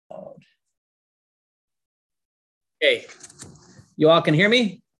Okay, you all can hear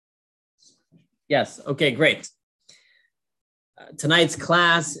me? Yes, okay, great. Tonight's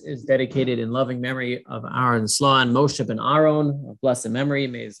class is dedicated in loving memory of Aaron Sloan, Moshe ben Aaron, of blessed memory.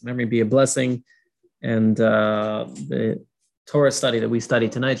 May his memory be a blessing. And the Torah study that we study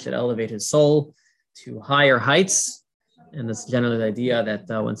tonight should elevate his soul to higher heights. And that's generally the idea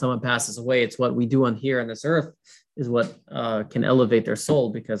that when someone passes away, it's what we do on here on this earth is what can elevate their soul,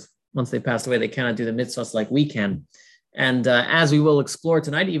 because once they pass away, they cannot do the mitzvahs like we can. And as we will explore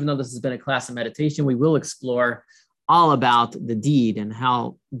tonight, even though this has been a class of meditation, we will explore all about the deed and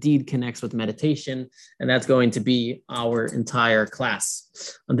how deed connects with meditation. And that's going to be our entire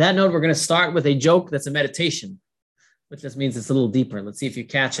class. On that note, we're going to start with a joke that's a meditation, which just means it's a little deeper. Let's see if you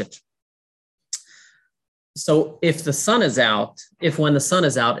catch it. So if when the sun is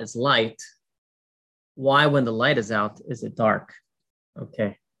out, it's light, why when the light is out, is it dark?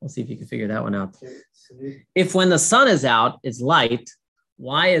 Okay, we'll see if you can figure that one out. If when the sun is out, it's light,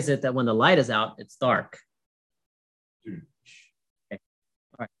 why is it that when the light is out, it's dark? Okay,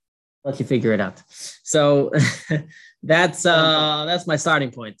 all right, let you figure it out. So that's my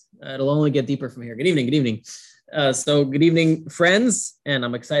starting point. It'll only get deeper from here. Good evening. So good evening, friends, and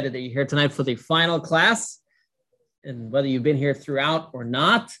I'm excited that you're here tonight for the final class. And whether you've been here throughout or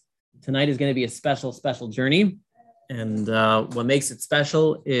not, tonight is going to be a special journey. And what makes it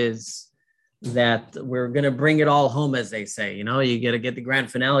special is that we're going to bring it all home, as they say. You know, you got to get the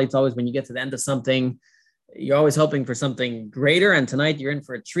grand finale. It's always when you get to the end of something, you're always hoping for something greater. And tonight you're in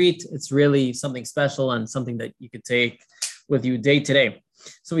for a treat. It's really something special and something that you could take with you day to day.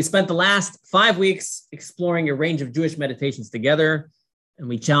 So we spent the last 5 weeks exploring a range of Jewish meditations together, and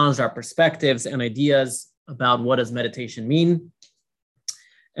we challenged our perspectives and ideas about what does meditation mean.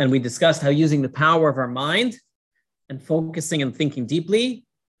 And we discussed how using the power of our mind and focusing and thinking deeply,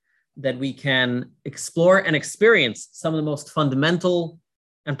 that we can explore and experience some of the most fundamental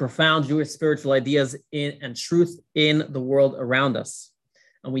and profound Jewish spiritual ideas and truth in the world around us.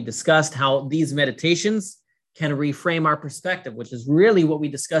 And we discussed how these meditations can reframe our perspective, which is really what we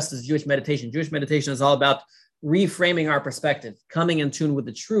discussed as Jewish meditation. Jewish meditation is all about reframing our perspective, coming in tune with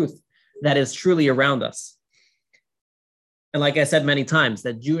the truth that is truly around us. And like I said many times,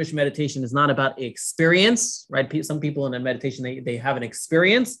 that Jewish meditation is not about experience, right? Some people in a meditation, they have an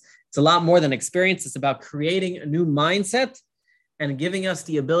experience. It's a lot more than experience. It's about creating a new mindset and giving us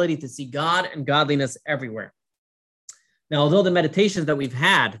the ability to see God and godliness everywhere. Now, although the meditations that we've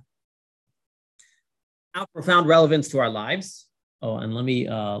had have profound relevance to our lives. Oh, and let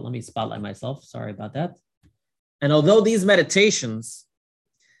me spotlight myself. Sorry about that. And although these meditations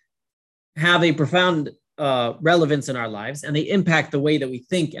have a profound relevance in our lives, and they impact the way that we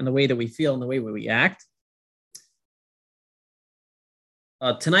think and the way that we feel and the way we act.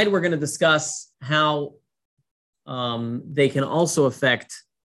 Tonight, we're going to discuss how they can also affect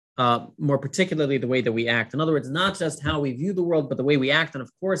more particularly the way that we act. In other words, not just how we view the world, but the way we act. And of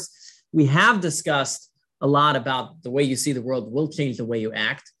course, we have discussed a lot about the way you see the world will change the way you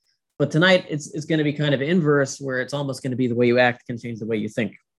act. But tonight, it's going to be kind of inverse, where it's almost going to be the way you act can change the way you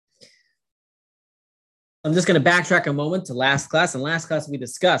think. I'm just going to backtrack a moment to last class. In last class, we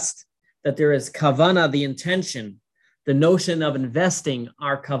discussed that there is kavana, the intention, the notion of investing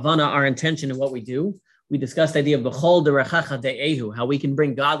our kavana, our intention in what we do. We discussed the idea of b'chol derechacha de'ehu, how we can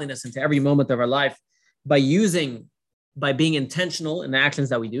bring godliness into every moment of our life by being intentional in the actions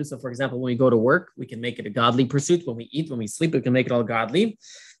that we do. So, for example, when we go to work, we can make it a godly pursuit. When we eat, when we sleep, we can make it all godly.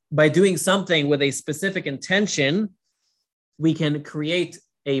 By doing something with a specific intention, we can create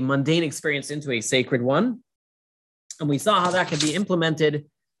a mundane experience into a sacred one. And we saw how that can be implemented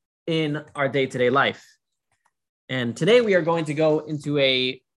in our day-to-day life. And today we are going to go into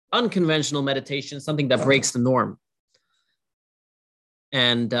a unconventional meditation, something that breaks the norm.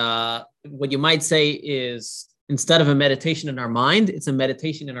 And what you might say is, instead of a meditation in our mind, it's a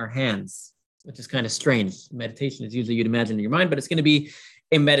meditation in our hands, which is kind of strange. Meditation is usually you'd imagine in your mind, but it's going to be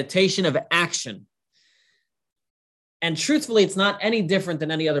a meditation of action. And truthfully, it's not any different than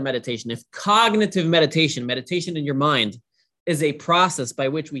any other meditation. If cognitive meditation in your mind, is a process by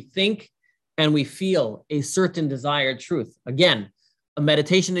which we think and we feel a certain desired truth. Again, a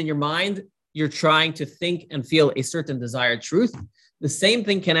meditation in your mind, you're trying to think and feel a certain desired truth. The same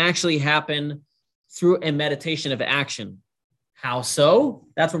thing can actually happen through a meditation of action. How so?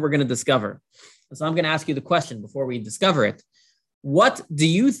 That's what we're going to discover. So I'm going to ask you the question before we discover it. What do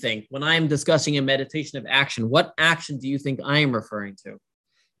you think when I'm discussing a meditation of action? What action do you think I am referring to?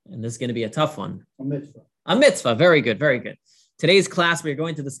 And this is going to be a tough one. A mitzvah. A mitzvah. Very good. Very good. Today's class, we're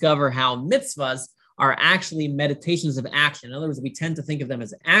going to discover how mitzvahs are actually meditations of action. In other words, we tend to think of them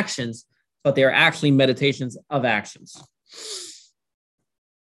as actions, but they are actually meditations of actions.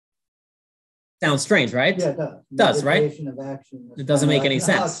 Sounds strange, right? Yeah, it does. Does, right? Meditation of action. It doesn't make any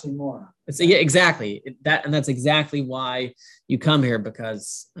sense. Yeah, exactly. And that's exactly why you come here,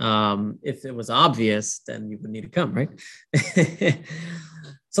 because if it was obvious, then you would need to come, right?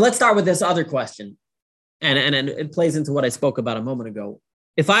 So let's start with this other question. And it plays into what I spoke about a moment ago.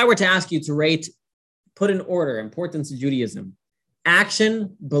 If I were to ask you to rate, put in order, importance of Judaism,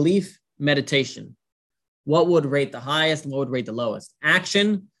 action, belief, meditation, what would rate the highest and what would rate the lowest?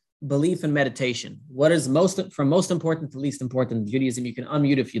 Action, belief, and meditation. What is from most important to least important in Judaism? You can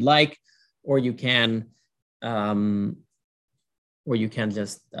unmute if you'd like, or you can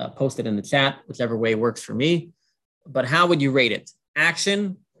just post it in the chat, whichever way works for me. But how would you rate it?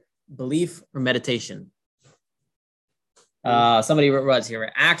 Action, belief, or meditation? Somebody writes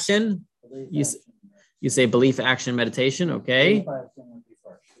here, action. You say belief, action, meditation. Okay.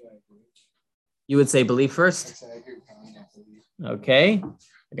 You would say belief first. Okay.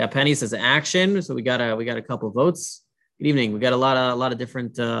 I got Penny says action. So we got a couple of votes. Good evening. We got a lot of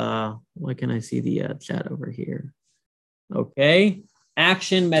different. Why can I see the chat over here? Okay.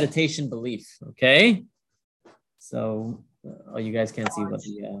 Action, meditation, belief. Okay. So you guys can't see what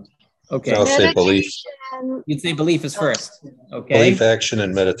the. Okay. I'll say belief. You'd say belief is first. Okay. Belief, action,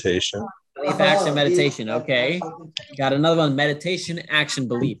 and meditation. Belief, action, meditation. Okay. Got another one. Meditation, action,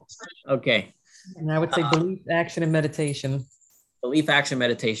 belief. Okay. And I would say belief, action, and meditation. Belief, action,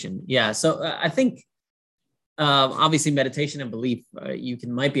 meditation. Yeah. So I think obviously meditation and belief, you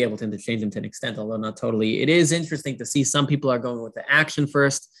might be able to interchange them to an extent, although not totally. It is interesting to see some people are going with the action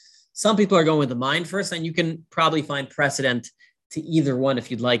first. Some people are going with the mind first, and you can probably find precedent to either one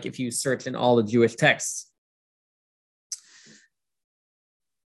if you'd like, if you search in all the Jewish texts.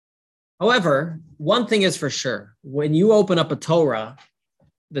 However, one thing is for sure, when you open up a Torah,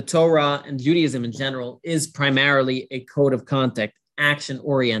 the Torah and Judaism in general is primarily a code of conduct,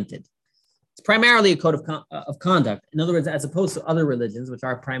 action-oriented. It's primarily a code of conduct. In other words, as opposed to other religions, which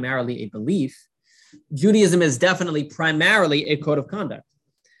are primarily a belief, Judaism is definitely primarily a code of conduct.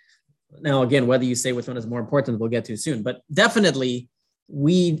 Now, again, whether you say which one is more important, we'll get to soon. But definitely,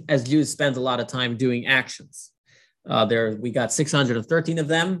 we as Jews spend a lot of time doing actions. We got 613 of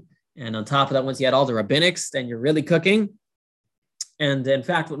them. And on top of that, once you add all the rabbinics, then you're really cooking. And in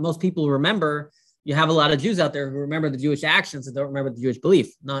fact, what most people remember, you have a lot of Jews out there who remember the Jewish actions and don't remember the Jewish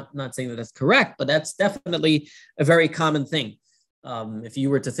belief. Not saying that that's correct, but that's definitely a very common thing. If you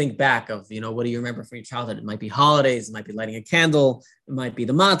were to think back of, what do you remember from your childhood? It might be holidays, it might be lighting a candle, it might be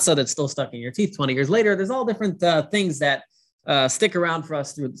the matzah that's still stuck in your teeth 20 years later. There's all different things that stick around for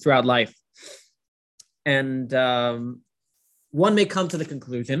us throughout life. And one may come to the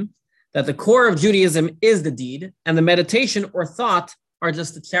conclusion that the core of Judaism is the deed, and the meditation or thought are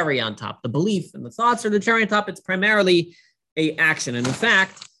just the cherry on top. The belief and the thoughts are the cherry on top. It's primarily a action. And in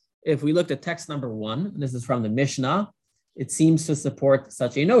fact, if we looked at text number 1, and this is from the Mishnah, it seems to support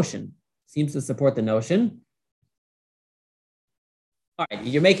such a notion. It seems to support the notion. All right,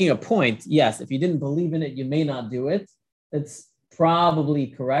 you're making a point. Yes, if you didn't believe in it, you may not do it. That's probably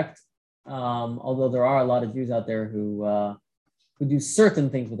correct. Although there are a lot of Jews out there who do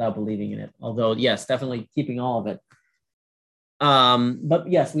certain things without believing in it. Although, yes, definitely keeping all of it. But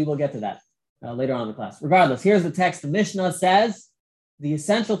yes, we will get to that later on in the class. Regardless, here's the text. The Mishnah says, the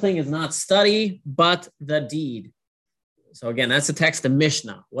essential thing is not study, but the deed. So again, that's the text of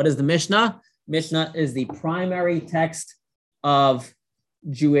Mishnah. What is the Mishnah? Mishnah is the primary text of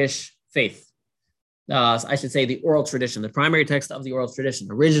Jewish faith. I should say the oral tradition, the primary text of the oral tradition.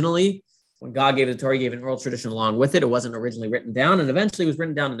 Originally, when God gave the Torah, he gave an oral tradition along with it. It wasn't originally written down, and eventually it was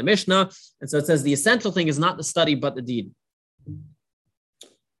written down in the Mishnah. And so it says the essential thing is not the study, but the deed.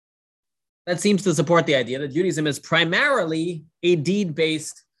 That seems to support the idea that Judaism is primarily a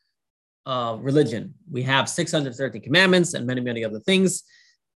deed-based religion. We have 613 commandments and many, many other things.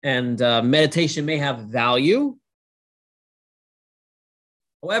 And meditation may have value.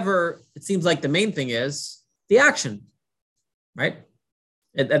 However, it seems like the main thing is the action, right?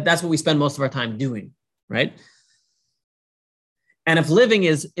 That's what we spend most of our time doing, right? And if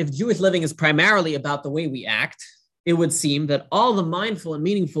Jewish living is primarily about the way we act, it would seem that all the mindful and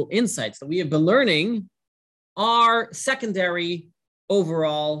meaningful insights that we have been learning are secondary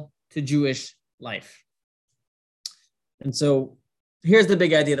overall to Jewish life. And so here's the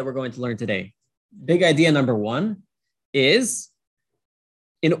big idea that we're going to learn today. Big idea number 1 is,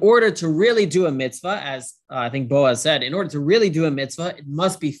 in order to really do a mitzvah, as I think Boaz said, in order to really do a mitzvah, it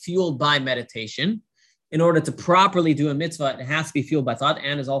must be fueled by meditation. In order to properly do a mitzvah, it has to be fueled by thought.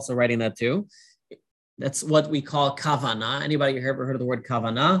 Anne is also writing that too. That's what we call kavanah. Anybody ever heard of the word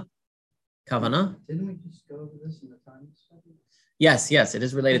kavanah? Kavana. Didn't we just go over this in the Tanya study? Yes, it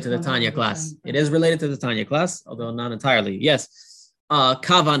is related to the Tanya class. It is related to the Tanya class, although not entirely. Yes,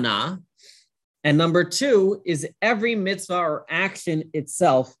 kavana. And number two is every mitzvah or action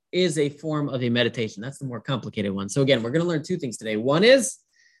itself is a form of a meditation. That's the more complicated one. So again, we're going to learn two things today. One is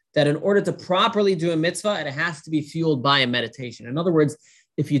that in order to properly do a mitzvah, it has to be fueled by a meditation. In other words,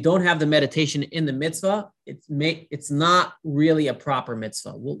 if you don't have the meditation in the mitzvah, it's not really a proper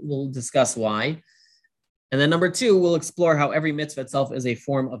mitzvah. We'll discuss why. And then number two, we'll explore how every mitzvah itself is a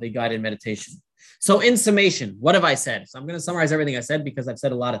form of a guided meditation. So in summation, what have I said? So I'm going to summarize everything I said because I've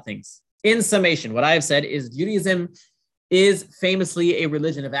said a lot of things. In summation, what I have said is Judaism is famously a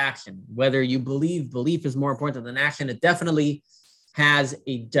religion of action. Whether you belief is more important than action, it definitely has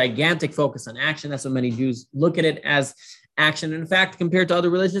a gigantic focus on action. That's what many Jews look at it as action. In fact, compared to other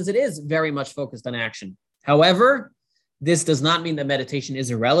religions, it is very much focused on action. However, this does not mean that meditation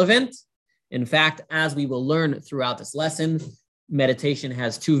is irrelevant. In fact, as we will learn throughout this lesson, meditation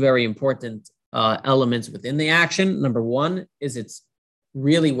has two very important elements within the action. Number one is it's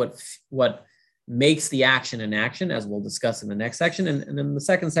really what makes the action an action, as we'll discuss in the next section. And then the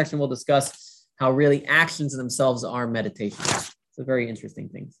second section, we'll discuss how really actions themselves are meditation. It's a very interesting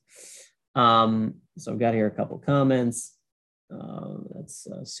thing. So I've got here a couple comments. That's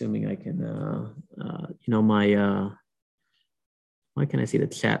assuming I can, why can't I see the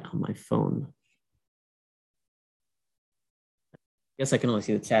chat on my phone? I guess I can only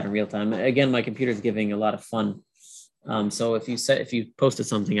see the chat in real time. Again, my computer is giving a lot of fun. So if you posted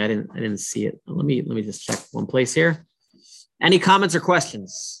something, I didn't see it. Let me just check one place here. Any comments or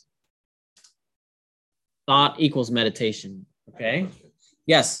questions? Thought equals meditation. Okay.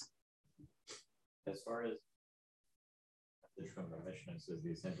 Yes. As far as from the Mishnah says,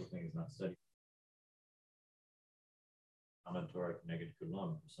 the essential thing is not study. Amen Torah Neged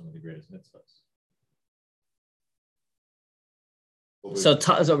Kulam for some of the greatest mitzvahs. So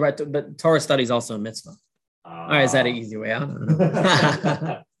right, but Torah study is also a mitzvah. All right, is that an easy way out?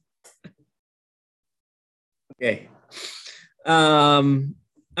 Okay. All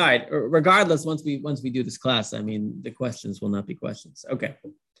right. Regardless, once we do this class, I mean, the questions will not be questions. Okay.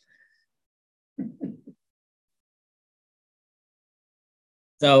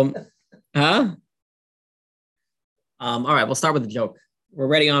 So, all right, we'll start with the joke. We're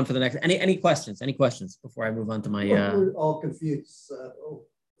ready on for the next. Any questions? Any questions before I move on to my? We're all confused.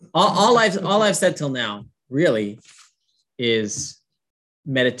 All I've said till now really is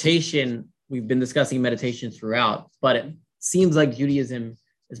meditation. We've been discussing meditation throughout, but it seems like Judaism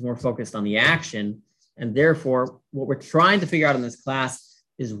is more focused on the action, and therefore, what we're trying to figure out in this class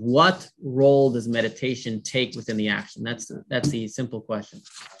is what role does meditation take within the action? That's the simple question.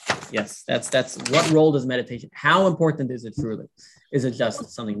 Yes, that's what role does meditation, how important is it truly? Is it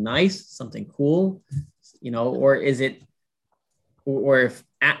just something nice, something cool, or is it, or if,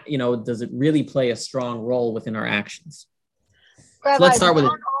 does it really play a strong role within our actions? Rabbi, so let's start with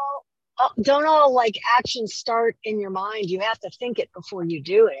it. Don't all like actions start in your mind? You have to think it before you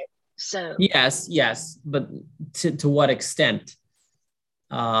do it. So yes, but to what extent?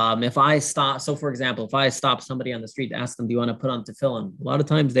 If I stop, so for example, if I stop somebody on the street to ask them, do you want to put on tefillin? A lot of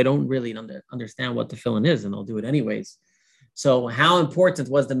times they don't really understand what tefillin is, and they'll do it anyways. So how important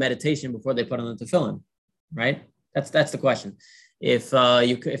was the meditation before they put on the tefillin, right? That's the question. If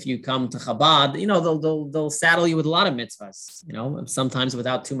you come to Chabad, they'll saddle you with a lot of mitzvahs, sometimes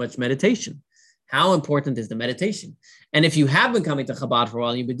without too much meditation. How important is the meditation? And if you have been coming to Chabad for a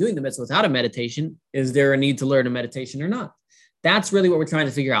while and you've been doing the mitzvah without a meditation, is there a need to learn a meditation or not? That's really what we're trying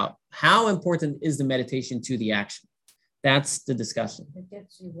to figure out. How important is the meditation to the action? That's the discussion. It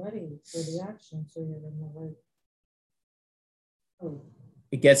gets you ready for the action, so you're in the right. Oh.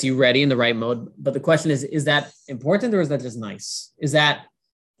 It gets you ready in the right mode. But the question is that important or is that just nice? Is that,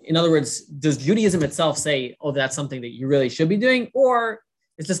 in other words, does Judaism itself say, oh, that's something that you really should be doing? Or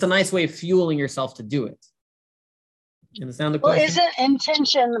it's just a nice way of fueling yourself to do it? You understand the question? Well, isn't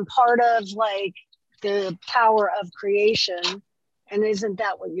intention part of like the power of creation? And isn't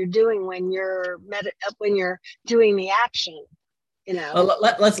that what you're doing when you're doing the action?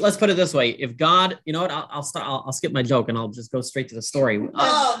 Let's put it this way. If God, you know what? I'll skip my joke and I'll just go straight to the story.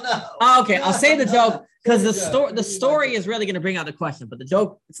 Okay, I'll say the joke because the story is really going to bring out the question. But the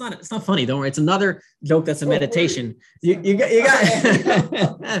joke, it's not funny. Don't worry. It's another joke that's a meditation. You got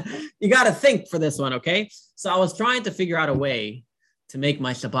you got to think for this one. Okay. So I was trying to figure out a way to make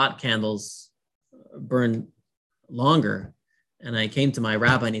my Shabbat candles burn longer. And I came to my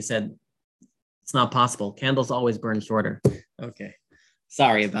rabbi and he said, it's not possible. Candles always burn shorter. Okay.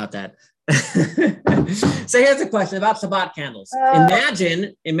 Sorry about that. So here's a question about Shabbat candles.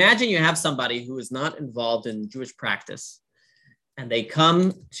 Imagine you have somebody who is not involved in Jewish practice, and they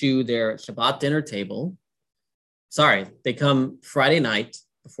come to their Shabbat dinner table. Sorry, they come Friday night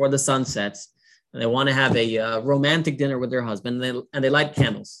before the sun sets, and they want to have a romantic dinner with their husband, and they light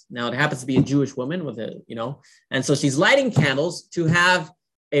candles. Now, it happens to be a Jewish woman with and so she's lighting candles to have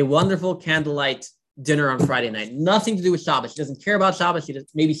a wonderful candlelight dinner on Friday night. Nothing to do with Shabbos. She doesn't care about Shabbos.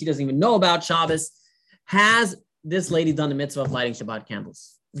 Maybe she doesn't even know about Shabbos. Has this lady done the mitzvah of lighting Shabbat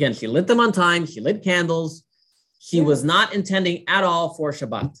candles? Again, she lit them on time. She lit candles. She was not intending at all for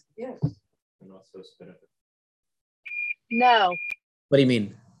Shabbat. Yes. You're not supposed to benefit. No. What do you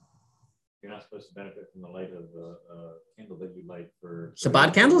mean? You're not supposed to benefit from the light of the candle that you light for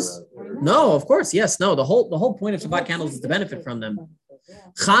Shabbat candles? No, of course. Yes. No, the whole point of Shabbat candles is to benefit from them.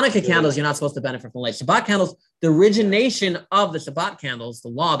 Hanukkah candles, you're not supposed to benefit from light. Shabbat candles, the origination of the Shabbat candles, the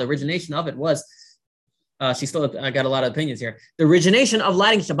origination of it was, I got a lot of opinions here. The origination of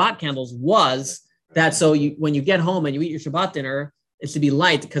lighting Shabbat candles was that when you get home and you eat your Shabbat dinner, it should be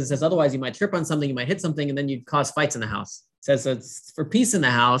light because it says otherwise you might trip on something, you might hit something, and then you'd cause fights in the house. It says so it's for peace in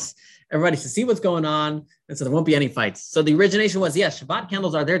the house. Everybody should see what's going on, and so there won't be any fights. So the origination was, yes, Shabbat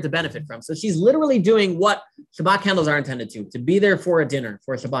candles are there to benefit from. So she's literally doing what Shabbat candles are intended to be there for a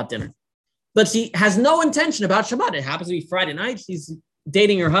Shabbat dinner. But she has no intention about Shabbat. It happens to be Friday night. She's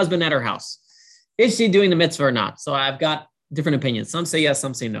dating her husband at her house. Is she doing the mitzvah or not? So I've got different opinions. Some say yes,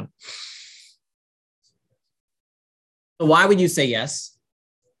 some say no. So why would you say yes?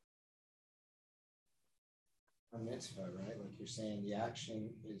 A mitzvah, right? Like you're saying, the action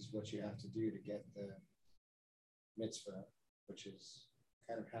is what you have to do to get the mitzvah, which is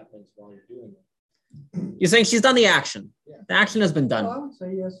kind of happens while you're doing it. You're saying she's done the action. Yeah. The action has been done. Well, I would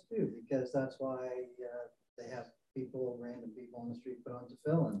say yes too, because that's why they have random people on the street put on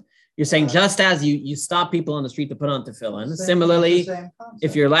tefillin. You're saying just as you stop people on the street to put on tefillin, similarly,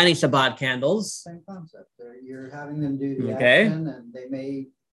 if you're lighting Shabbat candles. Same concept. You're having them do the Okay. action, and they may,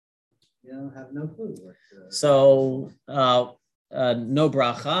 have no clue. So no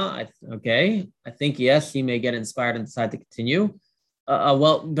bracha. I think yes, she may get inspired and decide to continue.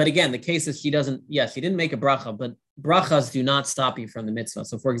 But again, the case is she didn't make a bracha, but brachas do not stop you from the mitzvah.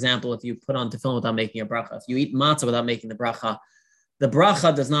 So for example, if you put on tefillin without making a bracha, if you eat matzah without making the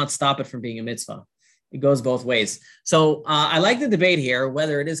bracha does not stop it from being a mitzvah. It goes both ways. So I like the debate here,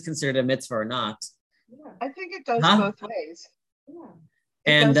 whether it is considered a mitzvah or not. Yeah. I think it goes both ways. Yeah.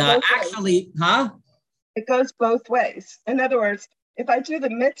 And It goes both ways. In other words, if I do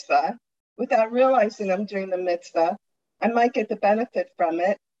the mitzvah without realizing I'm doing the mitzvah, I might get the benefit from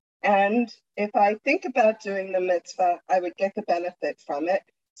it. And if I think about doing the mitzvah, I would get the benefit from it.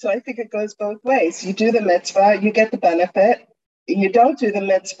 So I think it goes both ways. You do the mitzvah, you get the benefit. You don't do the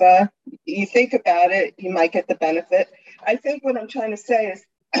mitzvah, you think about it, you might get the benefit. I think what I'm trying to say is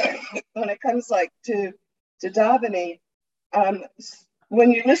when it comes to davening,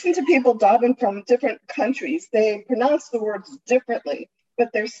 when you listen to people daven from different countries, they pronounce the words differently, but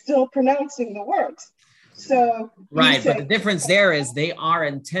they're still pronouncing the words. So right, but the difference there is they are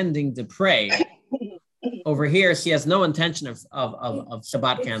intending to pray. Over here, she has no intention of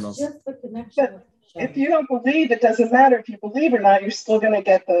Shabbat candles. Just the connection. If you don't believe, it doesn't matter if you believe or not, you're still going to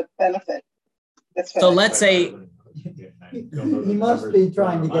get the benefit. So let's say. He must be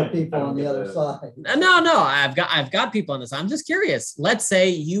trying to get people on the other side. No, I've got people on this. I'm just curious. Let's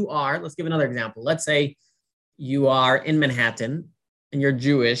say let's give another example. Let's say you are in Manhattan and you're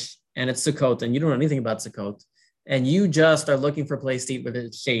Jewish and it's Sukkot and you don't know anything about Sukkot and you just are looking for a place to eat where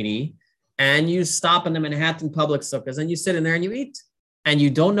it's shady and you stop in the Manhattan public sukkahs and you sit in there and you eat and you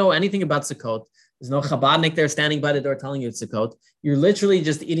don't know anything about Sukkot. There's no Chabadnik there standing by the door telling you it's Sukkot. You're literally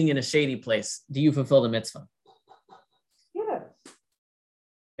just eating in a shady place. Do you fulfill the mitzvah? Yes.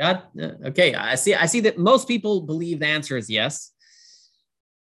 God, okay. I see that most people believe the answer is yes.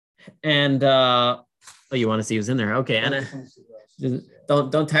 And you want to see who's in there? Okay, Anna.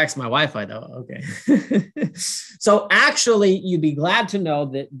 Don't tax my Wi-Fi though. Okay. So actually, you'd be glad to know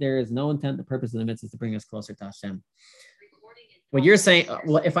that there is no intent. The purpose of the mitzvah is to bring us closer to Hashem. What you're saying,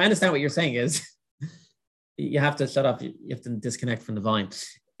 well, if I understand what you're saying is, you have to shut off. You have to disconnect from the volume.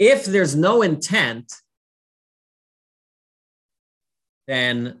 If there's no intent,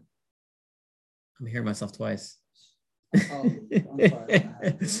 then I'm hearing myself twice.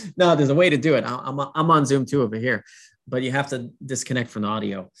 No, there's a way to do it. I'm on Zoom too over here, but you have to disconnect from the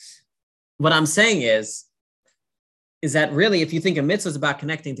audio. What I'm saying is that really, if you think a mitzvah is about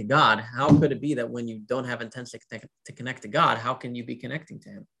connecting to God, how could it be that when you don't have intention to connect to God, how can you be connecting to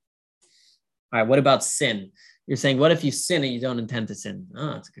Him? All right, what about sin? You're saying, what if you sin and you don't intend to sin?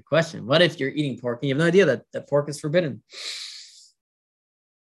 Oh, that's a good question. What if you're eating pork and you have no idea that pork is forbidden?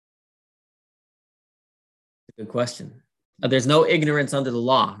 Good question. There's no ignorance under the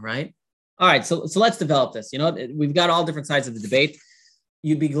law, right? All right, so let's develop this. We've got all different sides of the debate.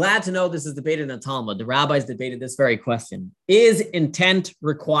 You'd be glad to know this is debated in the Talmud. The rabbis debated this very question. Is intent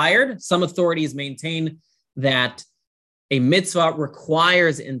required? Some authorities maintain that a mitzvah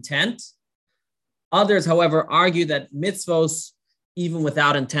requires intent. Others, however, argue that mitzvos, even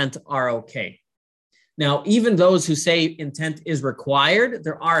without intent, are okay. Now, even those who say intent is required,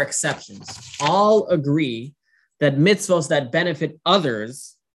 there are exceptions. All agree that mitzvos that benefit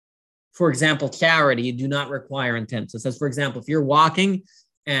others, for example, charity, do not require intent. So it says, for example, if you're walking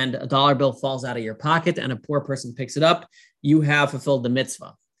and a dollar bill falls out of your pocket and a poor person picks it up, you have fulfilled the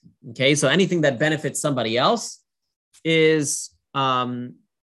mitzvah. Okay, so anything that benefits somebody else is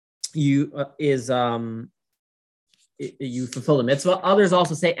you fulfill the mitzvah. Others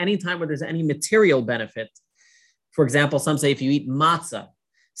also say anytime where there's any material benefit. For example, some say if you eat matzah,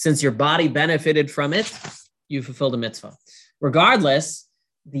 since your body benefited from it, you fulfill the mitzvah. Regardless,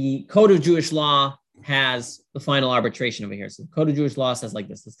 the Code of Jewish Law has the final arbitration over here. So the Code of Jewish Law says like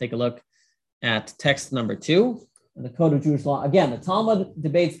this. Let's take a look at text number 2. And the Code of Jewish Law, again, the Talmud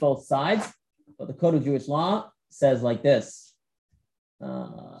debates both sides, but the Code of Jewish Law says like this.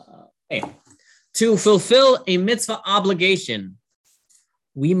 To fulfill a mitzvah obligation,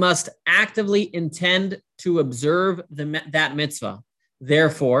 we must actively intend to observe that mitzvah.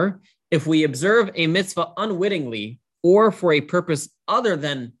 Therefore, if we observe a mitzvah unwittingly or for a purpose other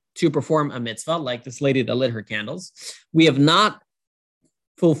than to perform a mitzvah, like this lady that lit her candles, we have not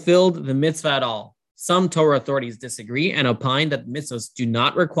fulfilled the mitzvah at all. Some Torah authorities disagree and opine that mitzvahs do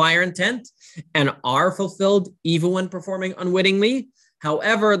not require intent and are fulfilled even when performing unwittingly.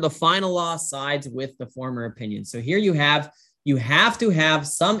 However, the final law sides with the former opinion. So here you have to have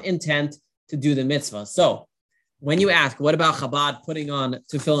some intent to do the mitzvah. So when you ask, what about Chabad putting on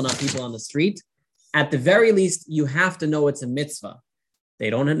tefillin on people on the street? At the very least, you have to know it's a mitzvah. They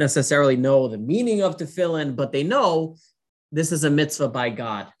don't necessarily know the meaning of tefillin, but they know this is a mitzvah by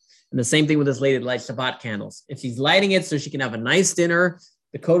God. And the same thing with this lady that lights Shabbat candles. If she's lighting it so she can have a nice dinner,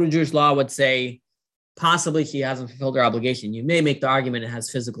 the Code of Jewish Law would say, possibly she hasn't fulfilled her obligation. You may make the argument it has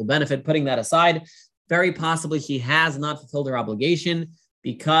physical benefit. Putting that aside, very possibly she has not fulfilled her obligation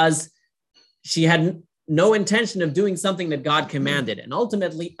because she had no intention of doing something that God commanded. And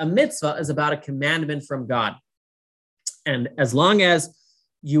ultimately, a mitzvah is about a commandment from God. And as long as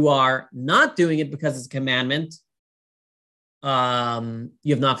you are not doing it because it's a commandment, you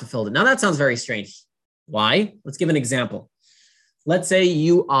have not fulfilled it. Now, that sounds very strange. Why? Let's give an example. Let's say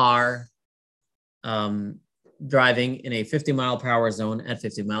you are driving in a 50-mile-per-hour zone at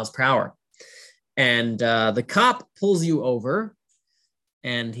 50 miles per hour. And the cop pulls you over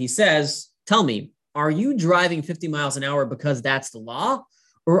and he says, tell me, are you driving 50 miles an hour because that's the law?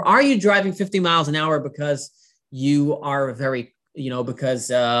 Or are you driving 50 miles an hour because you are because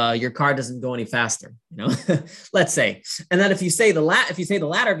your car doesn't go any faster, let's say. And then if you say the latter, if you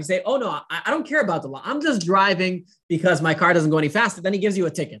say, oh no, I don't care about the law. I'm just driving because my car doesn't go any faster. Then he gives you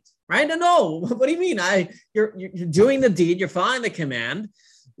a ticket, right? No, what do you mean? You're doing the deed, you're following the command.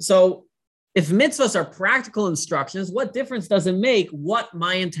 So if mitzvahs are practical instructions, what difference does it make what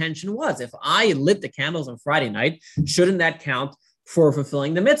my intention was? If I lit the candles on Friday night, shouldn't that count for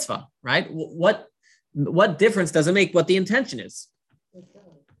fulfilling the mitzvah, right? What difference does it make what the intention is? It does,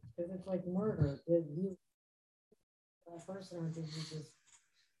 because it's like murder. Did you that person or did you just,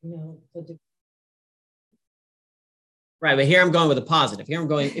 Right, but here I'm going with a positive. Here I'm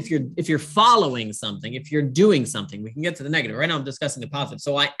going, if you're following something, if you're doing something, we can get to the negative. Right now I'm discussing the positive.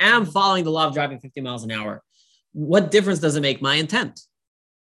 So I am following the law of driving 50 miles an hour. What difference does it make my intent,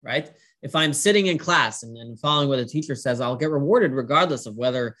 right? If I'm sitting in class and following what the teacher says, I'll get rewarded regardless of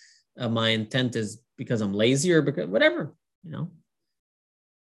whether my intent is because I'm lazy or because whatever, So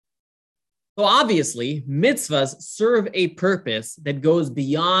obviously, mitzvahs serve a purpose that goes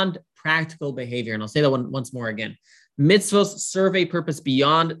beyond practical behavior. And I'll say that once more again. Mitzvahs serve a purpose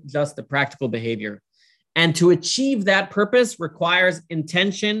beyond just the practical behavior. And to achieve that purpose requires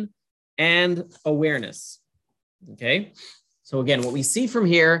intention and awareness. Okay? So again, what we see from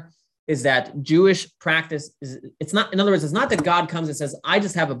here is that Jewish practice it's not that God comes and says, I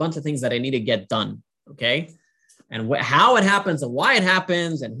just have a bunch of things that I need to get done. Okay? And how it happens and why it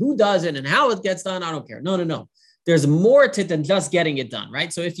happens and who does it and how it gets done, I don't care. No. There's more to it than just getting it done,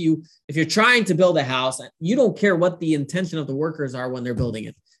 right? So if you're trying to build a house, you don't care what the intention of the workers are when they're building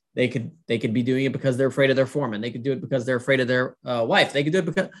it. They could be doing it because they're afraid of their foreman. They could do it because they're afraid of their wife. They could do it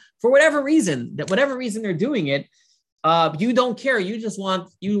because for whatever reason they're doing it. You don't care. You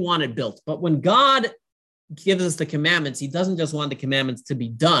want it built. But when God gives us the commandments, he doesn't just want the commandments to be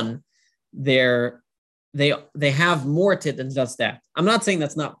done. They have more to it than just that. I'm not saying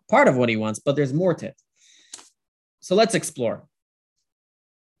that's not part of what he wants, but there's more to it. So let's explore.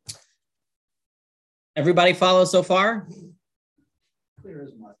 Everybody follow so far? Clear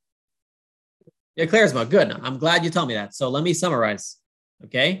as mud. Yeah, clear as mud. Good. I'm glad you tell me that. So let me summarize.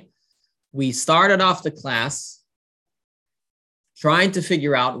 Okay. We started off the class trying to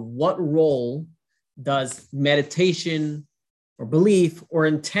figure out what role does meditation or belief or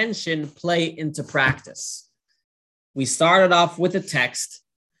intention play into practice. We started off with a text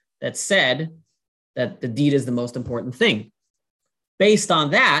that said that the deed is the most important thing. Based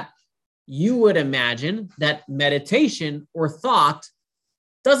on that, you would imagine that meditation or thought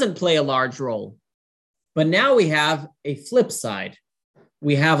doesn't play a large role. But now we have a flip side.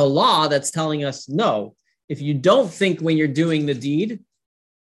 We have a law that's telling us, no, if you don't think when you're doing the deed,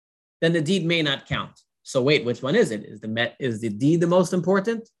 then the deed may not count. So wait, which one is it? Is the deed the most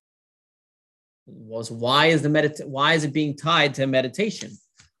important? Why is it being tied to meditation?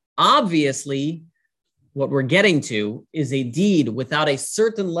 Obviously, what we're getting to is a deed without a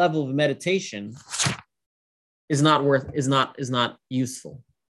certain level of meditation is not useful.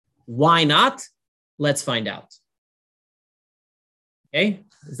 Why not? Let's find out. Okay,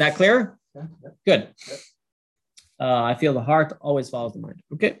 is that clear? Yeah. Good. I feel the heart always follows the mind.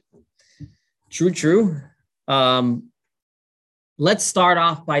 Okay, true. Let's start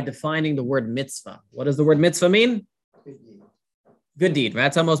off by defining the word mitzvah. What does the word mitzvah mean? Good deed. Good deed.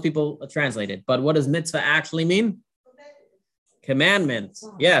 That's how most people translate it. But what does mitzvah actually mean? Commandment.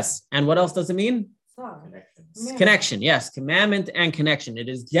 Yes. And what else does it mean? Connection. Yes. Commandment and connection. It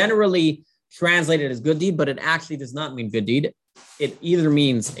is generally translated as good deed, but it actually does not mean good deed. It either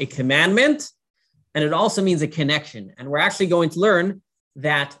means a commandment and it also means a connection. And we're actually going to learn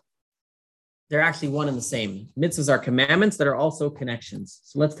that they're actually one and the same. Mitzvahs are commandments that are also connections.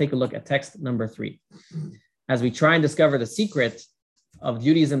 So let's take a look at text number 3. As we try and discover the secret of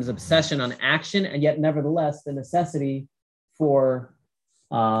Judaism's obsession on action, and yet nevertheless the necessity for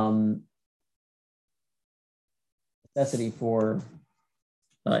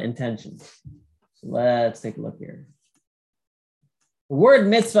intention. So let's take a look here. The word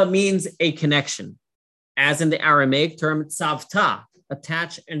mitzvah means a connection, as in the Aramaic term tzavta,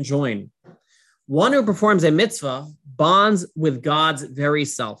 attach and join. One who performs a mitzvah bonds with God's very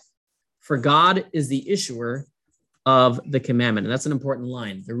self, for God is the issuer of the commandment. And that's an important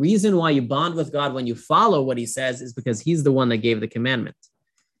line. The reason why you bond with God when you follow what he says is because he's the one that gave the commandment.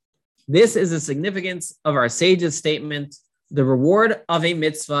 This is the significance of our sage's statement. The reward of a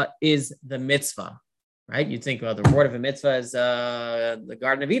mitzvah is the mitzvah, right? You think, well, the reward of a mitzvah is the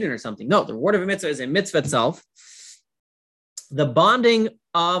Garden of Eden or something. No, the reward of a mitzvah is a mitzvah itself. The bonding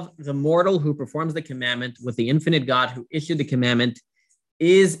of the mortal who performs the commandment with the infinite God who issued the commandment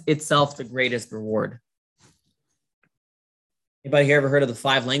is itself the greatest reward. Anybody here ever heard of the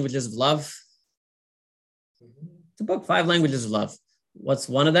 5 languages of love? It's a book, 5 languages of love. What's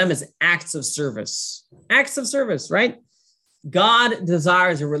one of them is acts of service. Acts of service, right? God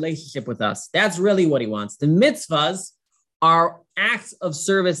desires a relationship with us. That's really what he wants. The mitzvahs are acts of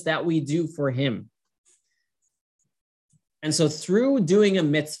service that we do for him. And so through doing a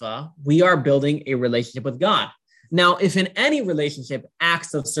mitzvah, we are building a relationship with God. Now, if in any relationship,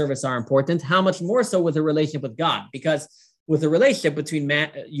 acts of service are important, how much more so with a relationship with God? Because with a relationship between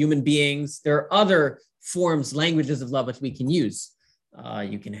human beings, there are other forms, languages of love which we can use.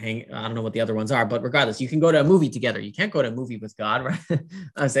 You can hang, I don't know what the other ones are, but regardless, you can go to a movie together. You can't go to a movie with God, right?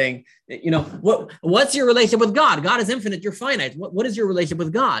 I'm saying, what's your relationship with God? God is infinite, you're finite. What is your relationship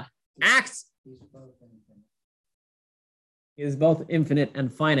with God? Acts. He is both infinite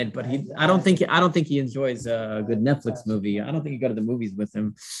and finite, but I don't think he enjoys a good Netflix movie. I don't think you go to the movies with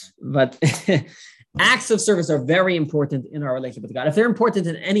him, but acts of service are very important in our relationship with God. If they're important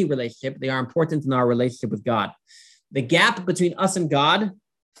in any relationship, they are important in our relationship with God. The gap between us and God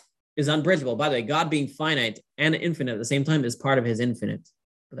is unbridgeable. By the way, God being finite and infinite at the same time is part of his infinite.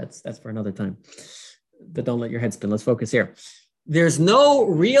 But that's for another time. But don't let your head spin. Let's focus here. There's no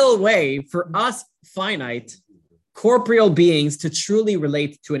real way for us finite corporeal beings to truly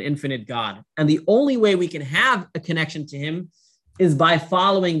relate to an infinite God. And the only way we can have a connection to him is by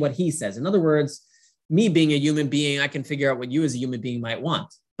following what he says. In other words, me being a human being, I can figure out what you as a human being might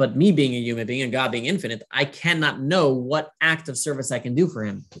want. But me being a human being and God being infinite, I cannot know what act of service I can do for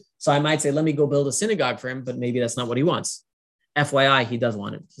him. So I might say, let me go build a synagogue for him, but maybe that's not what he wants. FYI, he does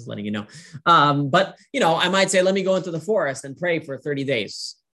want it, just letting you know. But, I might say, let me go into the forest and pray for 30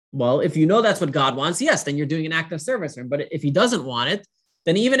 days. Well, if you know that's what God wants, yes, then you're doing an act of service for him. But if he doesn't want it,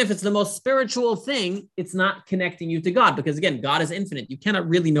 then even if it's the most spiritual thing, it's not connecting you to God. Because again, God is infinite. You cannot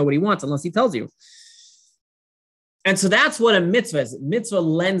really know what he wants unless he tells you. And so that's what a mitzvah is. Mitzvah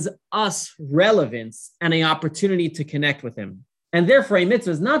lends us relevance and an opportunity to connect with him. And therefore, a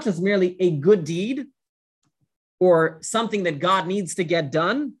mitzvah is not just merely a good deed or something that God needs to get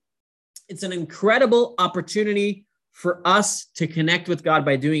done. It's an incredible opportunity for us to connect with God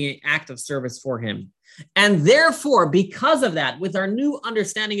by doing an act of service for him. And therefore, because of that, with our new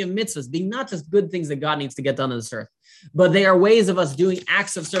understanding of mitzvahs being not just good things that God needs to get done on this earth, but they are ways of us doing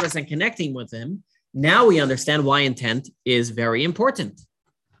acts of service and connecting with him, now we understand why intent is very important.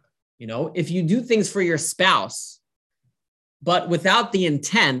 If you do things for your spouse, but without the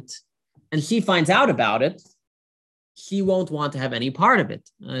intent, and she finds out about it, she won't want to have any part of it.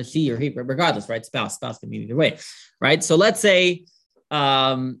 She or he, regardless, right? Spouse can mean either way, right? So let's say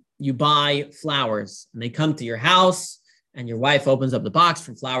you buy flowers and they come to your house and your wife opens up the box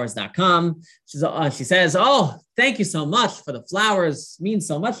from flowers.com. She says, oh, thank you so much for the flowers. It means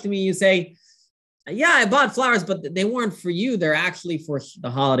so much to me. You say, yeah, I bought flowers, but they weren't for you. They're actually for the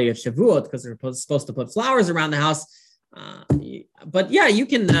holiday of Shavuot because they're supposed to put flowers around the house. But yeah, you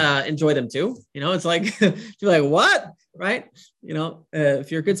can enjoy them too. It's like, you're like, what? Right?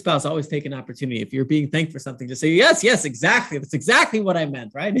 If you're a good spouse, always take an opportunity. If you're being thanked for something, just say, yes, exactly. That's exactly what I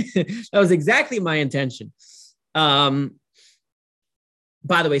meant, right? That was exactly my intention.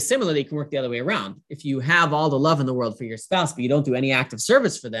 By the way, similarly, it can work the other way around. If you have all the love in the world for your spouse, but you don't do any act of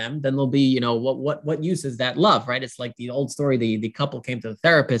service for them, then there'll be, what use is that love, right? It's like the old story, the couple came to the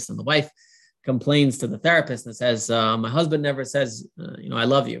therapist and the wife complains to the therapist and says, my husband never says, I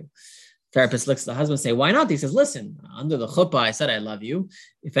love you. Therapist looks at the husband and say, why not? He says, listen, under the chuppah, I said, I love you.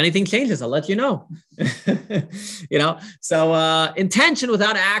 If anything changes, I'll let you know. So intention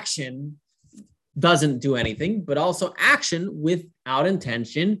without action doesn't do anything, but also action without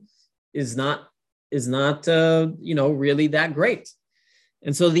intention is not really that great.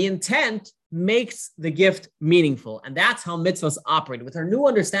 And so the intent makes the gift meaningful. And that's how mitzvahs operate. With our new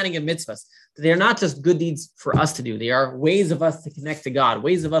understanding of mitzvahs, they are not just good deeds for us to do. They are ways of us to connect to God,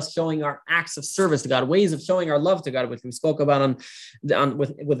 ways of us showing our acts of service to God, ways of showing our love to God, which we spoke about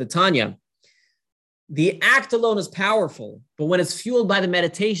with the Tanya. The act alone is powerful, but when it's fueled by the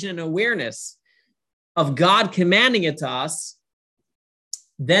meditation and awareness of God commanding it to us,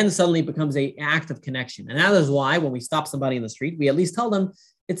 then suddenly it becomes an act of connection. And that is why when we stop somebody in the street, we at least tell them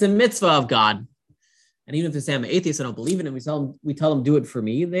it's a mitzvah of God. And even if they say I'm an atheist, I don't believe in it, we tell them do it for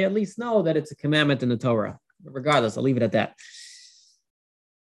me, they at least know that it's a commandment in the Torah. But regardless, I'll leave it at that.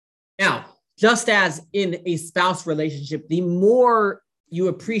 Now, just as in a spouse relationship, the more you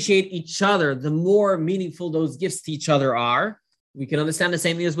appreciate each other, the more meaningful those gifts to each other are. We can understand the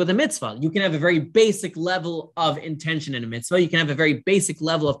same thing as with a mitzvah. You can have a very basic level of intention in a mitzvah. You can have a very basic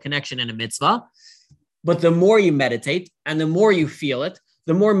level of connection in a mitzvah. But the more you meditate and the more you feel it,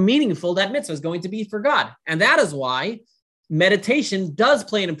 the more meaningful that mitzvah is going to be for God. And that is why meditation does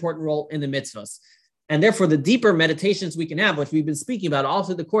play an important role in the mitzvahs. And therefore, the deeper meditations we can have, which we've been speaking about all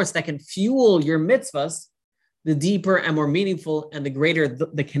through the course, that can fuel your mitzvahs, the deeper and more meaningful and the greater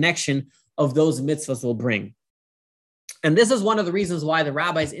the connection of those mitzvahs will bring. And this is one of the reasons why the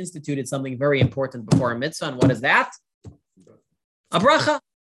rabbis instituted something very important before a mitzvah. And what is that? A bracha.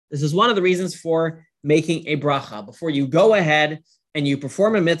 This is one of the reasons for making a bracha. Before you go ahead and you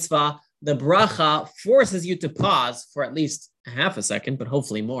perform a mitzvah, the bracha forces you to pause for at least a half a second, but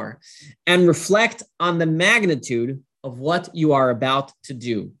hopefully more, and reflect on the magnitude of what you are about to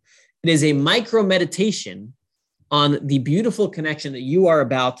do. It is a micro meditation on the beautiful connection that you are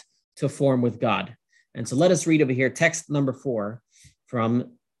about to form with God. And so let us read over here text number 4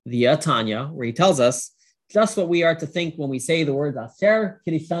 from the Tanya, where he tells us just what we are to think when we say the words Asher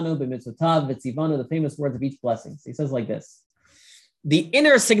Kirishanu b'mitzvotav v'tzivanu, the famous words of each blessing. So he says like this: the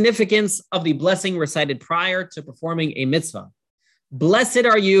inner significance of the blessing recited prior to performing a mitzvah. Blessed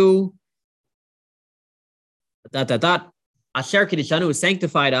are you, ... Asher Kirishanu, who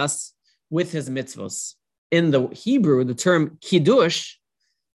sanctified us with his mitzvos. In the Hebrew, the term kiddush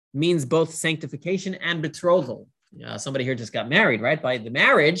means both sanctification and betrothal. Somebody here just got married, right? By the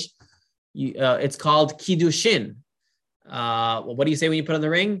marriage, it's called kiddushin. What do you say when you put on the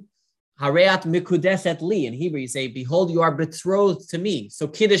ring? Hareat mikudeset li. In Hebrew, you say, "Behold, you are betrothed to me." So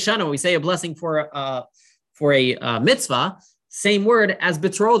kiddushana, we say a blessing for a mitzvah, same word as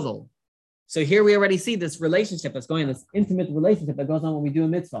betrothal. So here we already see this relationship that's going on, this intimate relationship that goes on when we do a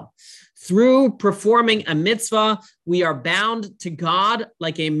mitzvah. Through performing a mitzvah, we are bound to God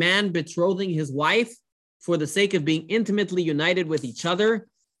like a man betrothing his wife for the sake of being intimately united with each other.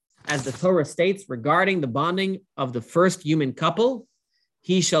 As the Torah states regarding the bonding of the first human couple,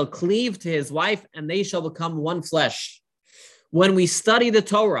 he shall cleave to his wife and they shall become one flesh. When we study the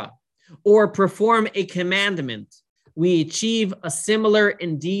Torah or perform a commandment, we achieve a similar,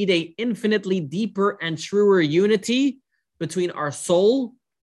 indeed, a infinitely deeper and truer unity between our soul,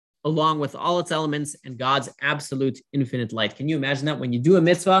 along with all its elements, and God's absolute infinite light. Can you imagine that? When you do a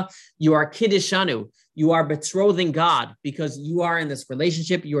mitzvah, you are kiddishanu. You are betrothing God because you are in this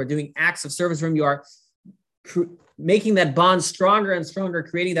relationship. You are doing acts of service for him. You are making that bond stronger and stronger,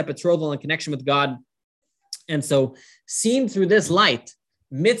 creating that betrothal and connection with God. And so, seen through this light,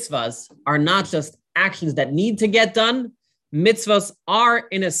 mitzvahs are not just actions that need to get done. Mitzvahs are,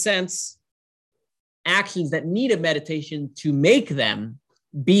 in a sense, actions that need a meditation to make them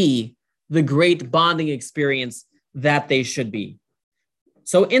be the great bonding experience that they should be.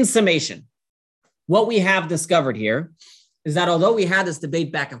 So in summation, what we have discovered here is that although we had this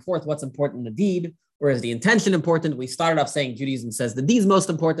debate back and forth, what's important, the deed, or is the intention important? We started off saying Judaism says the deed's most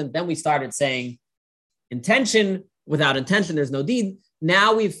important. Then we started saying intention, without intention, there's no deed.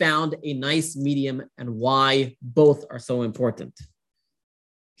 Now we've found a nice medium and why both are so important.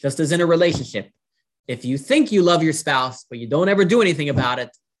 Just as in a relationship, if you think you love your spouse, but you don't ever do anything about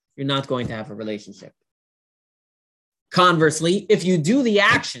it, you're not going to have a relationship. Conversely, if you do the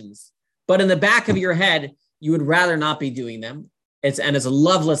actions, but in the back of your head, you would rather not be doing them, it's a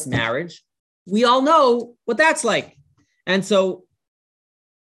loveless marriage, we all know what that's like. And so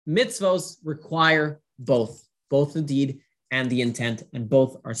mitzvos require both the deed and the intent, and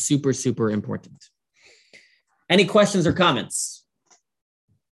both are super, super important. Any questions or comments?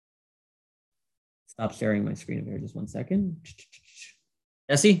 Stop sharing my screen over here just 1 second.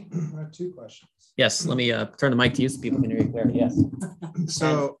 Essie? I have two questions. Yes, let me turn the mic to you so people can hear you clearly. Yes.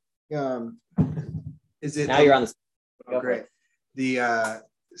 So, is it now you're on the oh, great. The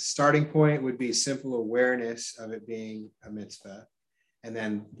starting point would be simple awareness of it being a mitzvah, and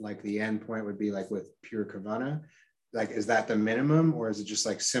then like the end point would be like with pure kavana. Like, is that the minimum, or is it just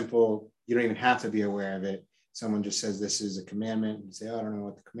like simple? You don't even have to be aware of it. Someone just says this is a commandment. You say, oh, I don't know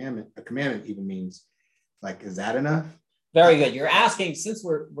what a commandment even means. Like, is that enough? Very good. You're asking, since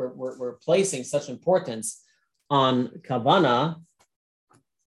we're placing such importance on kavana,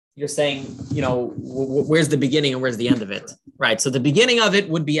 you're saying, where's the beginning and where's the end of it? Right. So the beginning of it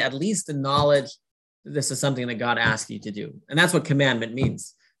would be at least the knowledge that this is something that God asked you to do. And that's what commandment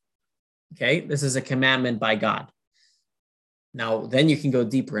means. Okay. This is a commandment by God. Now, then you can go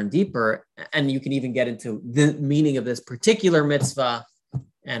deeper and deeper, and you can even get into the meaning of this particular mitzvah,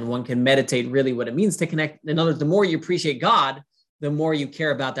 and one can meditate really what it means to connect. In other words, the more you appreciate God, the more you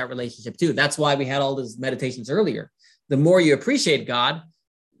care about that relationship too. That's why we had all those meditations earlier. The more you appreciate God,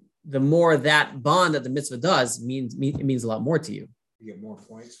 the more that bond that the mitzvah does means a lot more to you. You get more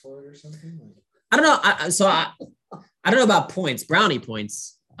points for it or something? I don't know. I don't know about points, brownie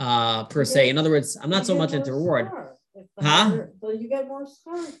points per se. In other words, I'm not so much into reward. So you get more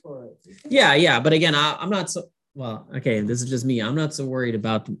stars for it. Yeah. But again, I'm not so, well, okay, this is just me. I'm not so worried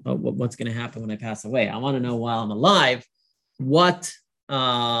about what's going to happen when I pass away. I want to know while I'm alive, what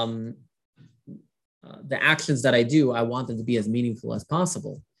the actions that I do, I want them to be as meaningful as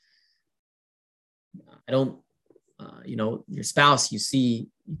possible. I don't, your spouse, you see,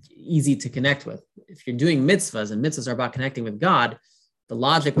 easy to connect with. If you're doing mitzvahs, and mitzvahs are about connecting with God, the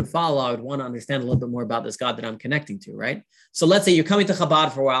logic would follow. I would want to understand a little bit more about this God that I'm connecting to, right? So let's say you're coming to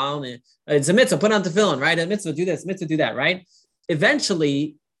Chabad for a while, and it's a mitzvah, put on tefillin, right? A mitzvah, do this, mitzvah, do that, right?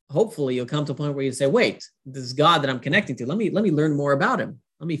 Eventually, hopefully, you'll come to a point where you say, wait, this God that I'm connecting to, let me learn more about him.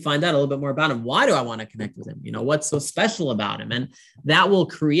 Let me find out a little bit more about him. Why do I want to connect with him? What's so special about him? And that will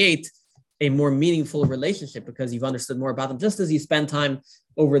create a more meaningful relationship because you've understood more about them. Just as you spend time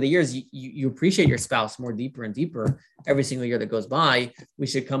over the years, you appreciate your spouse more deeper and deeper every single year that goes by. We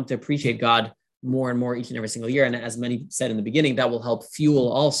should come to appreciate God more and more each and every single year. And as many said in the beginning, that will help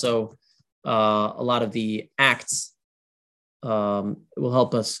fuel also a lot of the acts. It will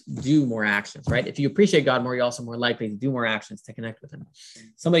help us do more actions, right? If you appreciate God more, you're also more likely to do more actions to connect with him.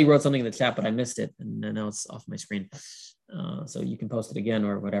 Somebody wrote something in the chat, but I missed it. And now it's off my screen. So you can post it again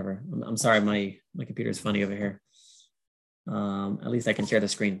or whatever. I'm sorry, my computer is funny over here. At least I can share the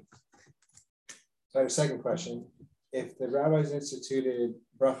screen. So I have a second question. If the rabbis instituted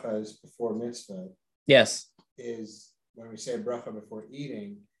brachas before mitzvah, yes, is when we say bracha before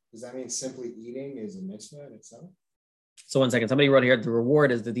eating, does that mean simply eating is a mitzvah in itself? So 1 second, somebody wrote here, the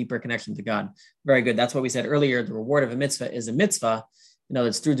reward is the deeper connection to God. Very good. That's what we said earlier. The reward of a mitzvah is a mitzvah. You know,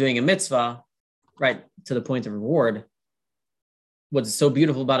 it's through doing a mitzvah, right, to the point of reward. What's so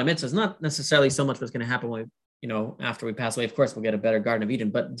beautiful about a mitzvah is not necessarily so much what's going to happen when, after we pass away. Of course, we'll get a better Garden of Eden,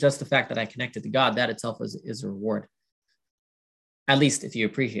 but just the fact that I connected to God, that itself is a reward. At least if you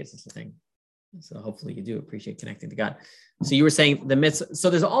appreciate such a thing. So hopefully you do appreciate connecting to God. So you were saying the mitzvah. So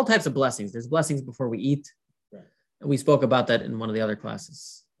there's all types of blessings. There's blessings before we eat. Right. And we spoke about that in one of the other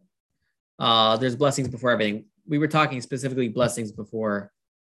classes. There's blessings before everything. We were talking specifically blessings before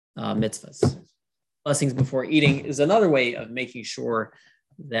mitzvahs. Blessings before eating is another way of making sure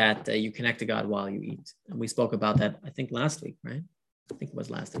that you connect to God while you eat. And we spoke about that, I think, last week, right? I think it was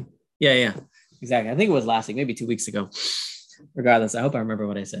last week. Yeah, exactly. I think it was last week, maybe 2 weeks ago. Regardless, I hope I remember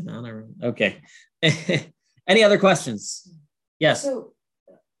what I said. No, never. Okay. Any other questions? Yes. So,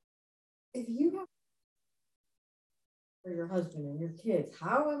 if you have for your husband and your kids,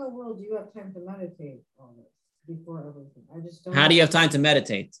 how in the world do you have time to meditate on this before everything? I just don't. How do you have time to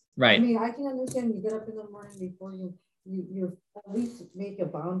meditate? Right. I mean, I can understand you get up in the morning before you at least make a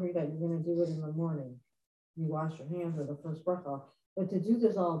boundary that you're going to do it in the morning. You wash your hands or the first bracha, but to do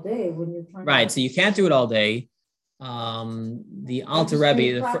this all day when you're trying. Right. So you can't do it all day. The Alter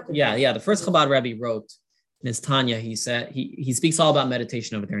Rebbe, the first Chabad Rebbe wrote in his Tanya, he said, he speaks all about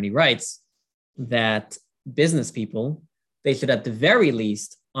meditation over there, and he writes that business people, they should at the very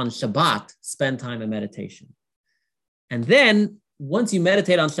least on Shabbat spend time in meditation. And then once you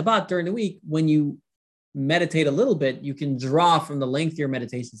meditate on Shabbat during the week, when you meditate a little bit, you can draw from the lengthier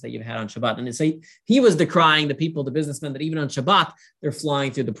meditations that you've had on Shabbat. And he was decrying the people, the businessmen, that even on Shabbat, they're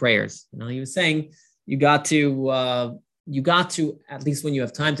flying through the prayers. He was saying, you got to, at least when you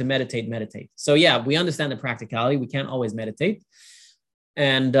have time to meditate. So yeah, we understand the practicality. We can't always meditate.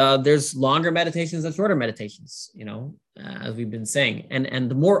 And there's longer meditations and shorter meditations, as we've been saying.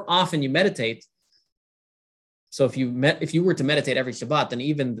 And the more often you meditate, so if you were to meditate every Shabbat, then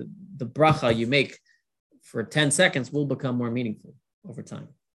even the bracha you make for 10 seconds will become more meaningful over time.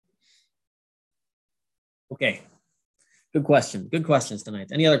 Okay. Good question. Good questions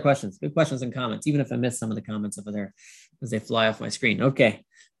tonight. Any other questions? Good questions and comments, even if I missed some of the comments over there as they fly off my screen. Okay.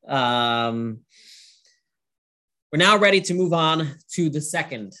 We're now ready to move on to the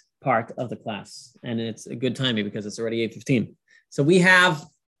second part of the class. And it's a good timing because it's already 8:15. So we have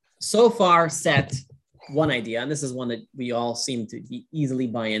so far set one idea, and this is one that we all seem to easily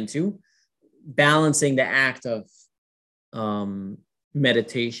buy into, balancing the act of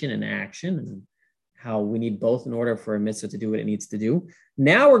meditation and action, and how we need both in order for a mitzvah to do what it needs to do.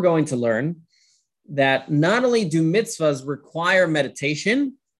 Now we're going to learn that not only do mitzvahs require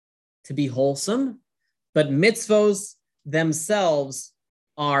meditation to be wholesome, but mitzvahs themselves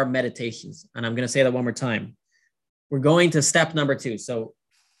are meditations. And I'm going to say that one more time. We're going to step number 2. So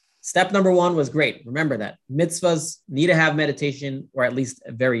step number 1 was great. Remember that mitzvahs need to have meditation, or at least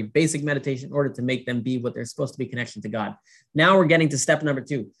a very basic meditation, in order to make them be what they're supposed to be, connection to God. Now we're getting to step number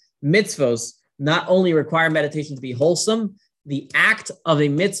 2. Mitzvahs not only require meditation to be wholesome, the act of a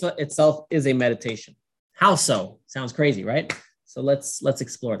mitzvah itself is a meditation. How so? Sounds crazy, right? So let's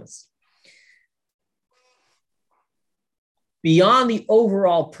explore this. Beyond the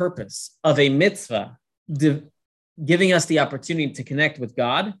overall purpose of a mitzvah, giving us the opportunity to connect with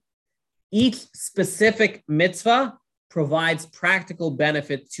God, each specific mitzvah provides practical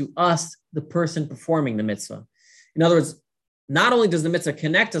benefit to us, the person performing the mitzvah. In other words, not only does the mitzvah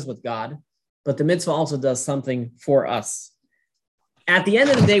connect us with God, but the mitzvah also does something for us. At the end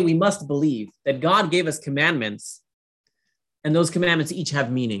of the day, we must believe that God gave us commandments, and those commandments each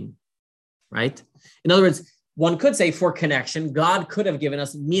have meaning, right? In other words, one could say for connection, God could have given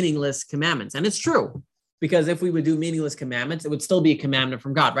us meaningless commandments. And it's true, because if we would do meaningless commandments, it would still be a commandment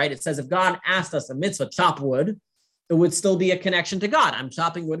from God, right? It says if God asked us a mitzvah, chop wood, it would still be a connection to God. I'm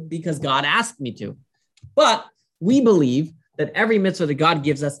chopping wood because God asked me to. But we believe that every mitzvah that God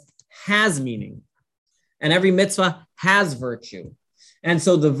gives us has meaning, and every mitzvah has virtue. And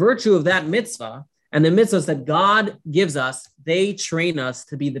so the virtue of that mitzvah and the mitzvahs that God gives us, they train us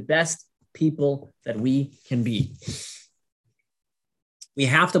to be the best people that we can be. We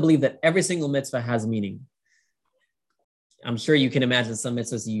have to believe that every single mitzvah has meaning. I'm sure you can imagine some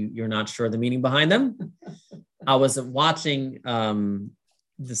mitzvahs you're not sure the meaning behind them. I was watching,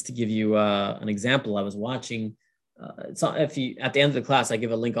 just to give you an example, I was watching, at the end of the class, I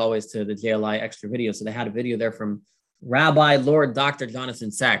give a link always to the JLI extra video. So they had a video there from Rabbi Lord Dr.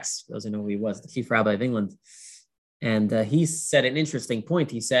 Jonathan Sacks. Those who know who he was, the chief rabbi of England. And he said an interesting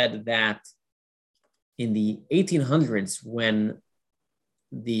point. He said that in the 1800s, when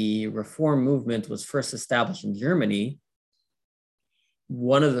the Reform movement was first established in Germany,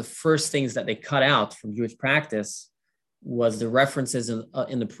 one of the first things that they cut out from Jewish practice was the references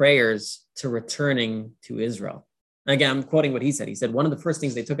in the prayers to returning to Israel. Again, I'm quoting what he said. He said one of the first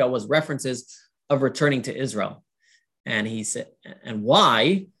things they took out was references of returning to Israel. And he said, and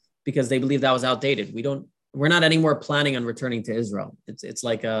why? Because they believe that was outdated. We're not anymore planning on returning to Israel. It's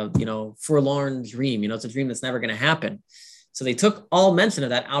like a, forlorn dream. It's a dream that's never going to happen. So they took all mention of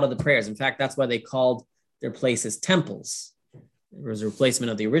that out of the prayers. In fact, that's why they called their places temples. There was a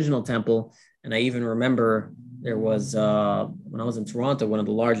replacement of the original temple. And I even remember there was, when I was in Toronto, one of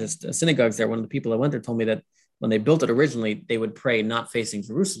the largest synagogues there, one of the people I went there told me that when they built it originally, they would pray not facing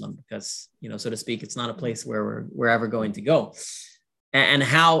Jerusalem because, so to speak, it's not a place where we're ever going to go. And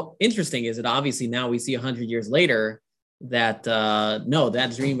how interesting is it? Obviously, now we see 100 years later that, no,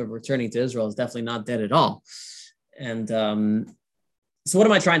 that dream of returning to Israel is definitely not dead at all. And so what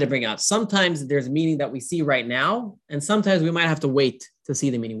am I trying to bring out? Sometimes there's meaning that we see right now, and sometimes we might have to wait to see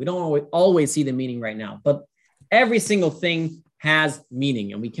the meaning. We don't always see the meaning right now, but every single thing has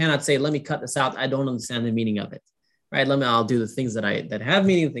meaning, and we cannot say, let me cut this out. I don't understand the meaning of it, right? I'll do the things that have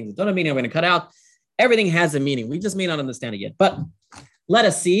meaning, the things that don't have meaning, I'm going to cut out. Everything has a meaning. We just may not understand it yet, but let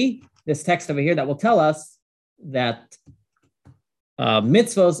us see this text over here that will tell us that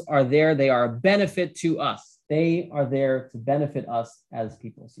mitzvos are there. They are a benefit to us. They are there to benefit us as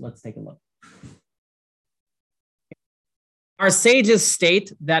people. So let's take a look. Our sages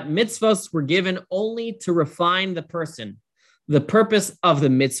state that mitzvos were given only to refine the person. The purpose of the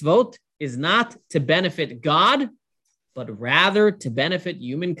mitzvot is not to benefit God, but rather to benefit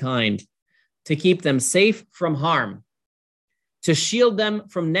humankind, to keep them safe from harm, to shield them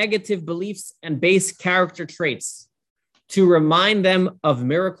from negative beliefs and base character traits, to remind them of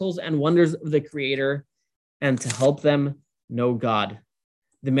miracles and wonders of the Creator, and to help them know God.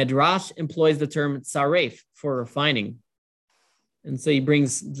 The Midrash employs the term tzaref for refining. And so he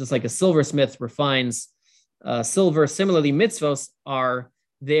brings, just like a silversmith refines silver, similarly, mitzvos are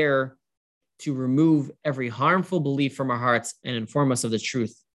there to remove every harmful belief from our hearts and inform us of the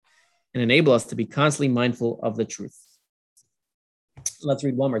truth and enable us to be constantly mindful of the truth. Let's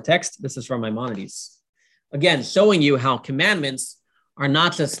read one more text. This is from Maimonides. Again, showing you how commandments are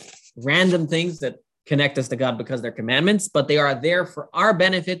not just random things that connect us to God because they're commandments, but they are there for our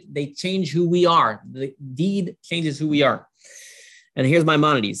benefit. They change who we are. The deed changes who we are. And here's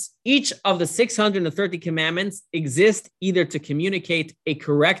Maimonides. Each of the 630 commandments exist either to communicate a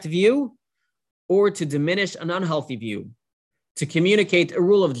correct view or to diminish an unhealthy view, to communicate a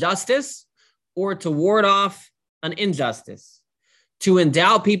rule of justice or to ward off an injustice, to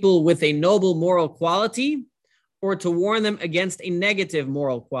endow people with a noble moral quality or to warn them against a negative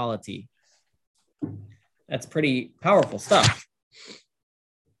moral quality. That's pretty powerful stuff.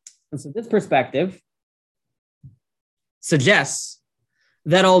 And so this perspective suggests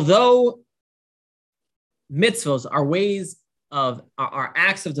that although mitzvos are ways of our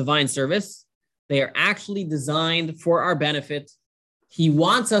acts of divine service, they are actually designed for our benefit. He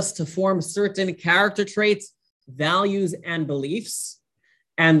wants us to form certain character traits, values, and beliefs.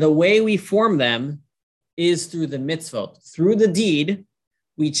 And the way we form them is through the mitzvot. Through the deed,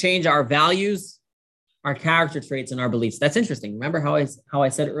 we change our values, our character traits, and our beliefs. That's interesting. Remember how I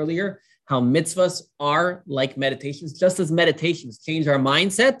said earlier, how mitzvahs are like meditations, just as meditations change our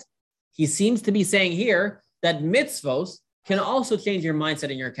mindset. He seems to be saying here that mitzvahs can also change your mindset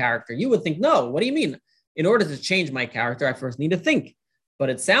and your character. You would think, no, what do you mean? In order to change my character, I first need to think. But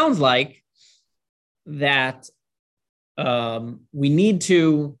it sounds like that we need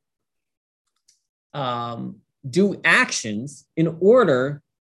to do actions in order,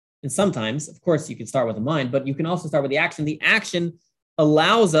 and sometimes, of course, you can start with the mind, but you can also start with the action. The action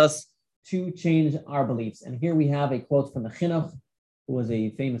allows us to change our beliefs. And here we have a quote from the Chinuch, who was a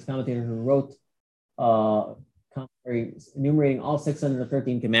famous commentator who wrote commentary enumerating all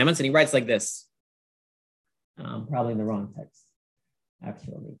 613 commandments. And he writes like this, probably in the wrong text,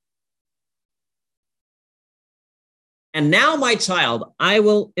 actually. And now, my child, I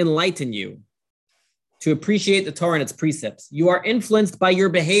will enlighten you to appreciate the Torah and its precepts. You are influenced by your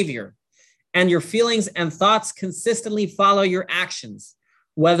behavior, and your feelings and thoughts consistently follow your actions,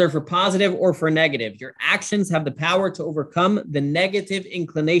 whether for positive or for negative. Your actions have the power to overcome the negative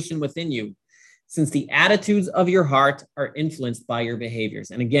inclination within you, since the attitudes of your heart are influenced by your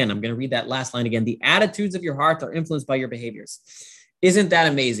behaviors. And again, I'm going to read that last line again. The attitudes of your heart are influenced by your behaviors. Isn't that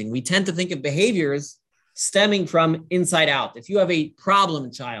amazing? We tend to think of behaviors stemming from inside out. If you have a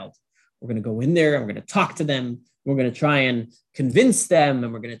problem child, we're going to go in there and we're going to talk to them. We're going to try and convince them,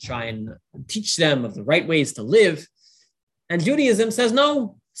 and we're going to try and teach them of the right ways to live. And Judaism says,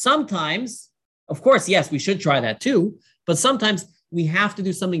 no, sometimes, of course, yes, we should try that too, but sometimes we have to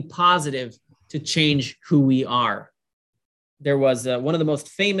do something positive to change who we are. There was one of the most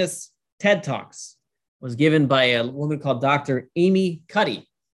famous TED Talks was given by a woman called Dr. Amy Cuddy.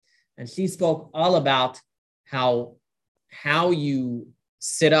 And she spoke all about how you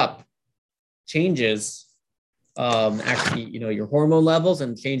sit up changes actually, your hormone levels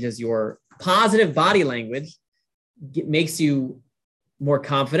and changes your positive body language, makes you more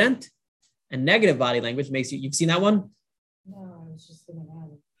confident, and negative body language makes you've seen that one? No, I was just gonna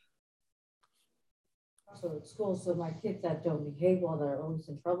add. So at school, so my kids that don't behave well, that are always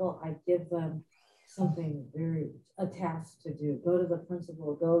in trouble, I give them something a task to do. Go to the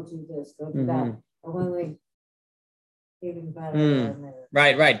principal, go do this, go do that. And when they even better.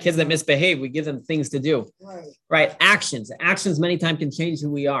 Right. Kids that misbehave, we give them things to do. Right. Actions many times can change who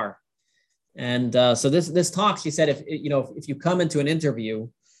we are. And so this talk, she said, if you come into an interview,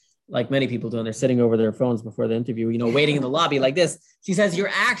 like many people do, and they're sitting over their phones before the interview, waiting in the lobby like this, she says,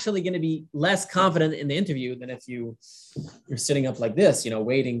 you're actually going to be less confident in the interview than if you're sitting up like this,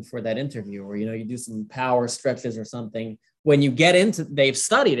 waiting for that interview, or, you do some power stretches or something. When you get into, they've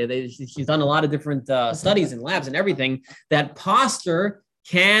studied it. She's done a lot of different studies and labs and everything, that posture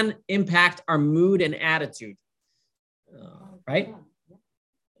can impact our mood and attitude, right?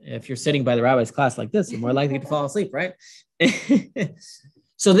 If you're sitting by the rabbi's class like this, you're more likely to fall asleep, right?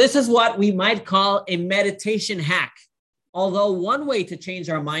 So this is what we might call a meditation hack. Although one way to change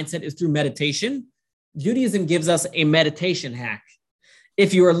our mindset is through meditation, Judaism gives us a meditation hack.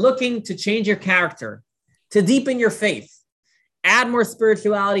 If you are looking to change your character, to deepen your faith, add more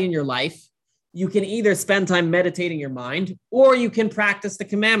spirituality in your life, you can either spend time meditating your mind, or you can practice the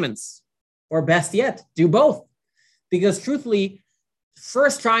commandments, or best yet, do both. Because truthfully,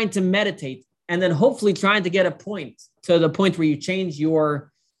 first trying to meditate and then hopefully trying to get to the point where you change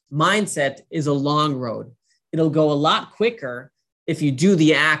your mindset is a long road. It'll go a lot quicker if you do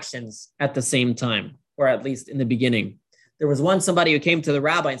the actions at the same time, or at least in the beginning. There was once somebody who came to the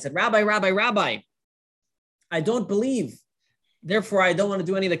rabbi and said, Rabbi, I don't believe. Therefore, I don't want to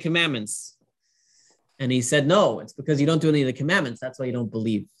do any of the commandments. And he said, no, it's because you don't do any of the commandments. That's why you don't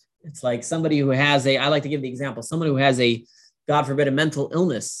believe. It's like somebody who has I like to give the example, someone who has God forbid, a mental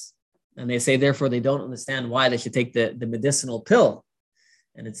illness. And they say, therefore, they don't understand why they should take the medicinal pill.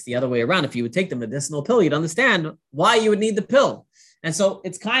 And it's the other way around. If you would take the medicinal pill, you'd understand why you would need the pill. And so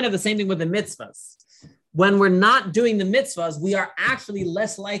it's kind of the same thing with the mitzvahs. When we're not doing the mitzvahs, we are actually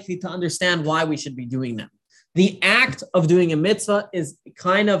less likely to understand why we should be doing them. The act of doing a mitzvah is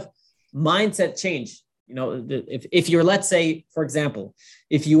kind of mindset change. If you're, let's say, for example,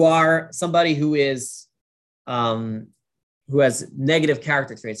 if you are somebody who has negative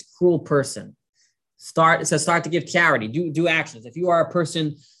character traits, cruel person, start to give charity, do actions. If you are a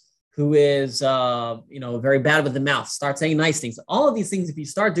person who is, very bad with the mouth, start saying nice things. All of these things, if you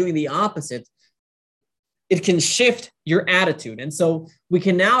start doing the opposite, it can shift your attitude. And so we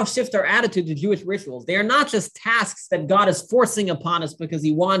can now shift our attitude to Jewish rituals. They are not just tasks that God is forcing upon us because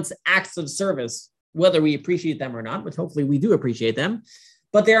he wants acts of service, whether we appreciate them or not, which hopefully we do appreciate them.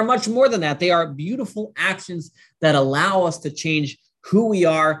 But they are much more than that. They are beautiful actions that allow us to change who we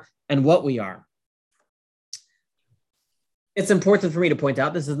are and what we are. It's important for me to point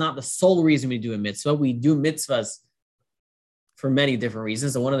out, this is not the sole reason we do a mitzvah. We do mitzvahs for many different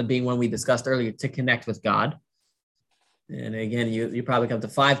reasons. And one of them being one we discussed earlier, to connect with God. And again, you probably come to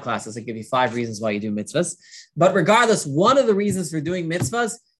 5 classes that give you 5 reasons why you do mitzvahs. But regardless, one of the reasons for doing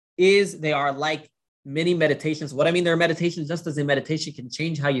mitzvahs is they are like mini meditations. What I mean, they're meditations, just as a meditation can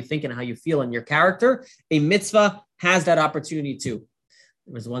change how you think and how you feel in your character, a mitzvah has that opportunity too.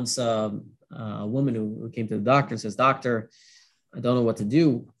 There was once a woman who came to the doctor and says, "Doctor, I don't know what to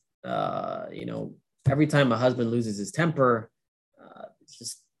do. Every time my husband loses his temper, it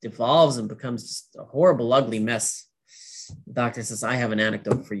just devolves and becomes just a horrible, ugly mess." The doctor says, "I have an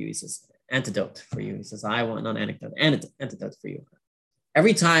antidote for you." He says, "Antidote for you." He says, "I want not antidote, antidote for you.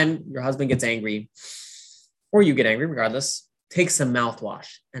 Every time your husband gets angry, or you get angry, regardless, take some mouthwash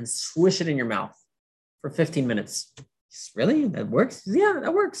and swish it in your mouth for 15 minutes. Really? That works? Yeah,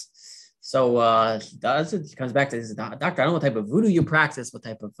 that works. So she does it. She comes back to this, "Doctor, I don't know what type of voodoo you practice, what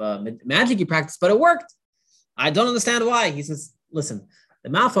type of magic you practice, but it worked. I don't understand why." He says, "Listen, the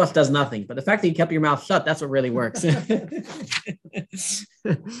mouthwash does nothing, but the fact that you kept your mouth shut, that's what really works."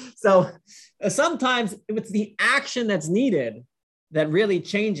 So sometimes it's the action that's needed that really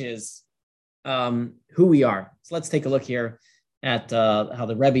changes who we are. So let's take a look here at how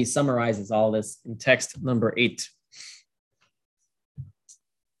the Rebbe summarizes all this in text number 8.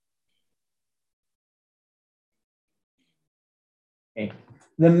 Okay.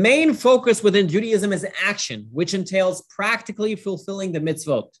 The main focus within Judaism is action, which entails practically fulfilling the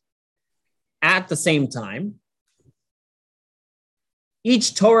mitzvot. At the same time,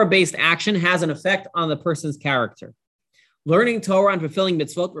 each Torah-based action has an effect on the person's character. Learning Torah and fulfilling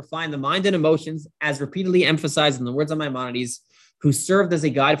mitzvot refine the mind and emotions, as repeatedly emphasized in the words of Maimonides, who served as a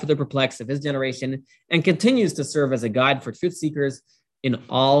guide for the perplexed of his generation and continues to serve as a guide for truth seekers in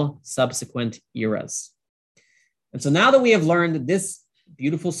all subsequent eras. And so now that we have learned this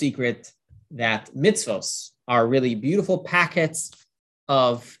beautiful secret that mitzvos are really beautiful packets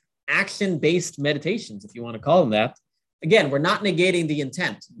of action-based meditations, if you want to call them that, again, we're not negating the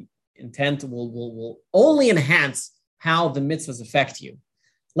intent. Intent will only enhance how the mitzvahs affect you.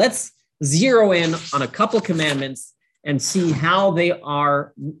 Let's zero in on a couple commandments and see how they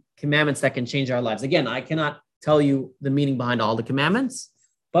are commandments that can change our lives. Again, I cannot tell you the meaning behind all the commandments,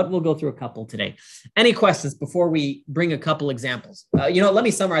 but we'll go through a couple today. Any questions before we bring a couple examples? Let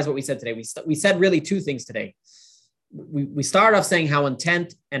me summarize what we said today. We said really two things today. We started off saying how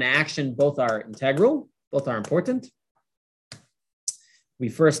intent and action both are integral, both are important. We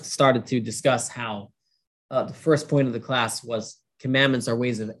first started to discuss how the first point of the class was commandments are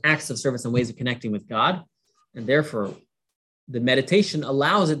ways of acts of service and ways of connecting with God. And therefore, the meditation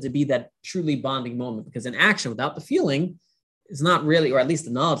allows it to be that truly bonding moment, because in action without the feeling is not really, or at least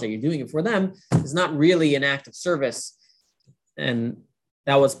the knowledge that you're doing it for them, is not really an act of service. And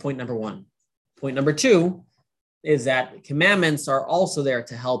that was point number one. Point number two is that commandments are also there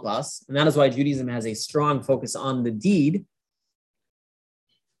to help us. And that is why Judaism has a strong focus on the deed.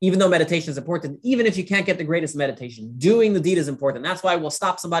 Even though meditation is important, even if you can't get the greatest meditation, doing the deed is important. That's why we'll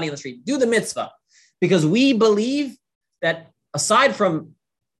stop somebody in the street, do the mitzvah, because we believe that aside from,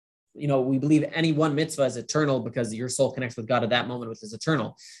 we believe any one mitzvah is eternal because your soul connects with God at that moment, which is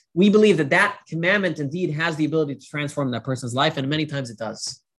eternal. We believe that that commandment indeed has the ability to transform that person's life, and many times it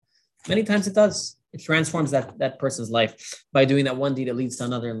does. Many times it does. It transforms that person's life by doing that one deed. It leads to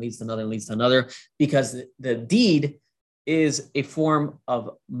another and leads to another and leads to another, because the deed is a form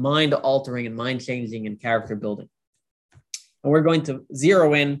of mind altering and mind changing and character building. And we're going to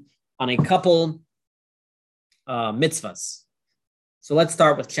zero in on a couple mitzvahs. So let's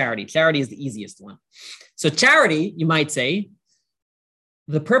start with charity. Charity is the easiest one. So charity, you might say,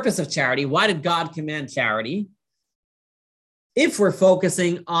 the purpose of charity, why did God command charity? If we're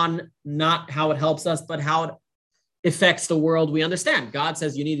focusing on not how it helps us, but how it affects the world we understand. God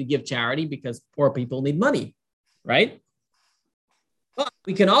says you need to give charity because poor people need money, right? But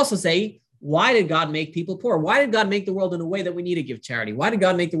we can also say, why did God make people poor? Why did God make the world in a way that we need to give charity? Why did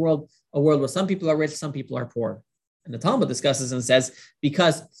God make the world a world where some people are rich, some people are poor? And the Talmud discusses and says,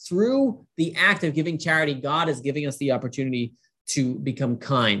 because through the act of giving charity, God is giving us the opportunity to become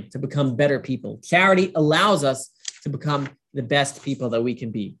kind, to become better people. Charity allows us to become the best people that we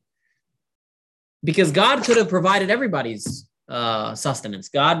can be. Because God could have provided everybody's sustenance.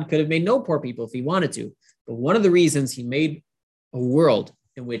 God could have made no poor people if he wanted to. But one of the reasons he made a world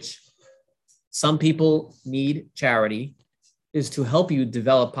in which some people need charity is to help you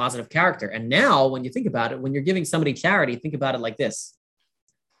develop positive character. And now when you think about it, when you're giving somebody charity, think about it like this.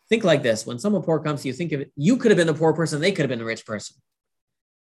 Think like this. When someone poor comes to you, think of it, you could have been the poor person, they could have been the rich person.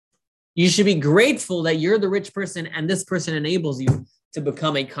 You should be grateful that you're the rich person and this person enables you to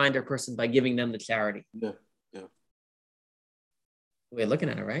become a kinder person by giving them the charity. Yeah. We're looking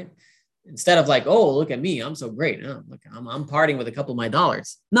at it, right? Instead of like, oh, look at me, I'm so great. Oh, look, I'm partying with a couple of my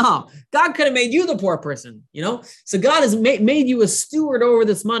dollars. No, God could have made you the poor person, So God has made you a steward over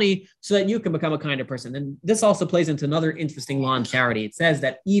this money so that you can become a kinder person. And this also plays into another interesting law in charity. It says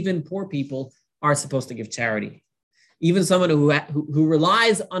that even poor people are supposed to give charity. Even someone who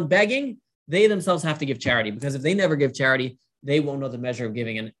relies on begging, they themselves have to give charity, because if they never give charity, they won't know the measure of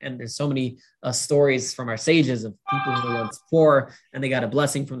giving. And there's so many stories from our sages of people who were once poor and they got a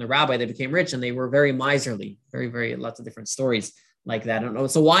blessing from the rabbi, they became rich, and they were very miserly, very, very lots of different stories like that. I don't know.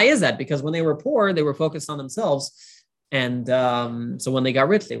 So why is that? Because when they were poor, they were focused on themselves. And so when they got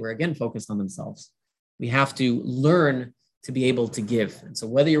rich, they were again focused on themselves. We have to learn to be able to give. And so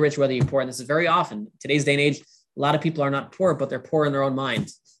whether you're rich, whether you're poor, and this is very often, today's day and age, a lot of people are not poor, but they're poor in their own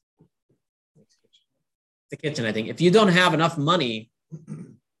minds. The kitchen, I think. If you don't have enough money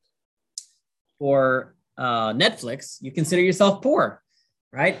for Netflix, you consider yourself poor,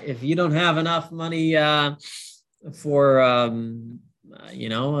 right? If you don't have enough money for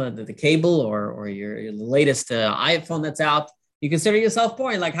the cable or your latest iPhone that's out, you consider yourself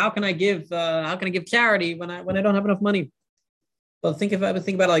poor. Like, how can I give charity when I don't have enough money? Well, think about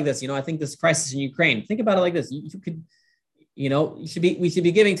it like this. I think this crisis in Ukraine. Think about it like this. We should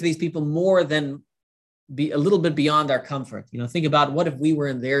be giving to these people more than be a little bit beyond our comfort. Think about what if we were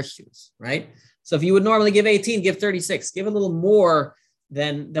in their shoes, right? So if you would normally give 18, give 36, give a little more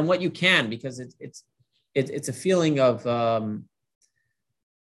than what you can, because it's a feeling of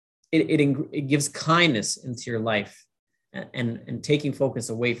it gives kindness into your life and taking focus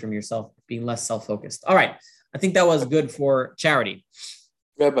away from yourself, being less self-focused. All right, I think that was good for charity.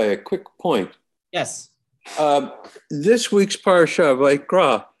 Rabbi, a quick point. Yes. This week's Parashah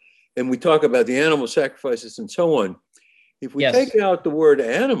Vayikra, and we talk about the animal sacrifices and so on. If we take out the word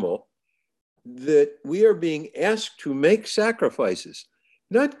animal, that we are being asked to make sacrifices,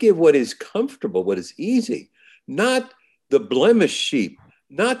 not give what is comfortable, what is easy, not the blemished sheep,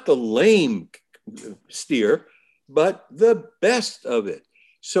 not the lame steer, but the best of it.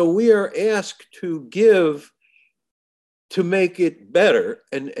 So we are asked to give to make it better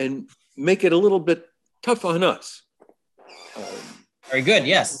and make it a little bit tough on us. Very good.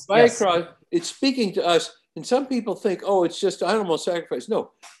 Yes. It's speaking to us. And some people think, oh, it's just animal sacrifice.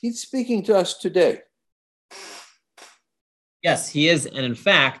 No, he's speaking to us today. Yes, he is. And in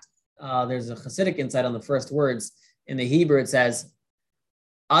fact, there's a Hasidic insight on the first words. In the Hebrew, it says,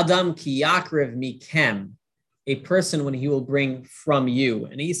 Adam ki yakriv mikem, a person when he will bring from you.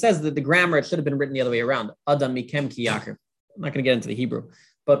 And he says that the grammar, it should have been written the other way around. Adam mikem ki yakriv. I'm not going to get into the Hebrew,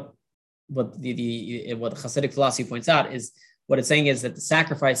 but what the Hasidic philosophy points out is what it's saying is that the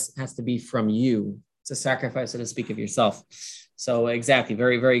sacrifice has to be from you. It's a sacrifice, so to speak, of yourself. So exactly,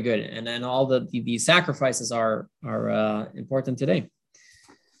 very, very good. And then all the sacrifices are important today.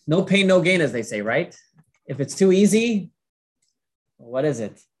 No pain, no gain, as they say, right? If it's too easy, what is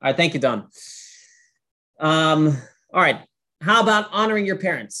it? All right, thank you, Don. All right, how about honoring your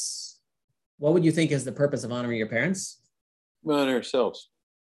parents? What would you think is the purpose of honoring your parents? We honor ourselves.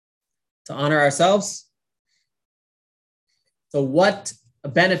 To honor ourselves? So what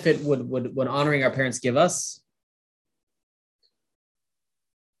benefit would honoring our parents give us?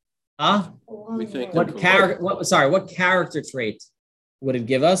 We think what character trait would it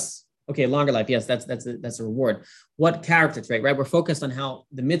give us? Okay, longer life. Yes, that's a reward. What character trait, right? We're focused on how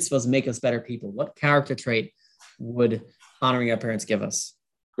the mitzvahs make us better people. What character trait would honoring our parents give us?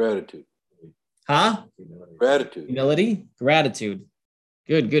 Gratitude. Gratitude. Humility. Gratitude.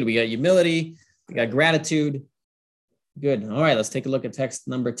 Good. We got humility. We got gratitude. Good. All right, let's take a look at text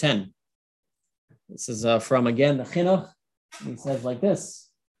number 10. This is from, again, the Chinuch. He says like this.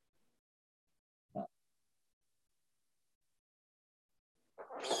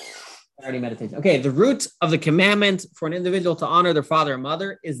 Meditation. Okay, the root of the commandment for an individual to honor their father and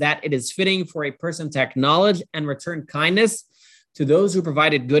mother is that it is fitting for a person to acknowledge and return kindness to those who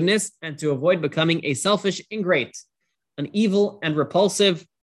provided goodness and to avoid becoming a selfish ingrate, an evil and repulsive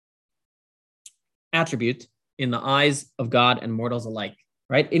attribute in the eyes of God and mortals alike,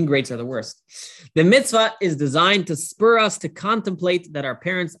 right? Ingrates are the worst. The mitzvah is designed to spur us to contemplate that our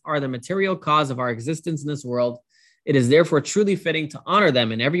parents are the material cause of our existence in this world. It is therefore truly fitting to honor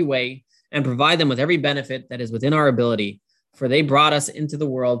them in every way and provide them with every benefit that is within our ability, for they brought us into the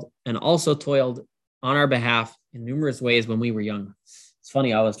world and also toiled on our behalf in numerous ways when we were young. It's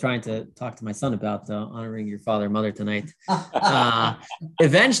funny, I was trying to talk to my son about honoring your father and mother tonight.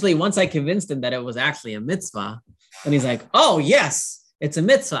 Eventually, once I convinced him that it was actually a mitzvah, and he's like, oh, yes, it's a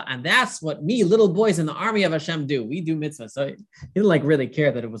mitzvah. And that's what me, little boys in the army of Hashem do. We do mitzvah. So he didn't really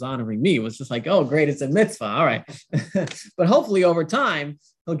care that it was honoring me. It was just like, oh, great, it's a mitzvah. All right. But hopefully over time,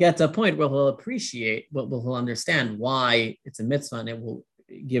 he'll get to a point where he'll appreciate, he'll understand why it's a mitzvah, and it will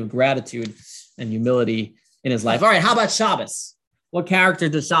give gratitude and humility in his life. All right, how about Shabbos? What character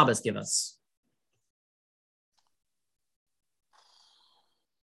does Shabbos give us?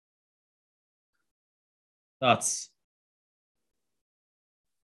 Thoughts?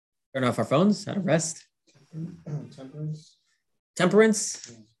 Turn off our phones, out of rest.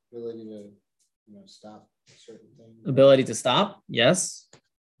 Temperance. Ability to stop certain things. Ability to stop. Yes.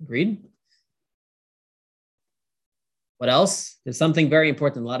 Agreed. What else? There's something very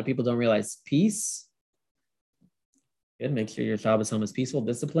important a lot of people don't realize. Peace. Good. Make sure your Shabbos home is peaceful.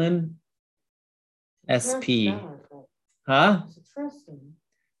 Discipline. SP.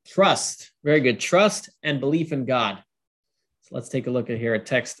 Trust. Very good. Trust and belief in God. So let's take a look at here at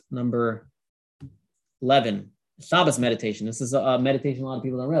text number 11. Shabbos meditation. This is a meditation a lot of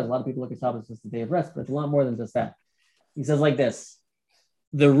people don't realize. A lot of people look at Shabbos as the day of rest, but it's a lot more than just that. He says like this.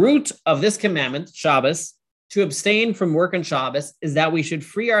 The root of this commandment, Shabbos, to abstain from work on Shabbos, is that we should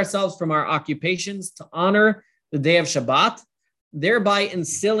free ourselves from our occupations to honor the day of Shabbat, thereby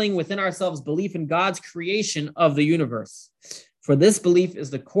instilling within ourselves belief in God's creation of the universe. For this belief is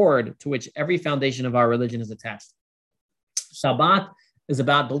the cord to which every foundation of our religion is attached. Shabbat is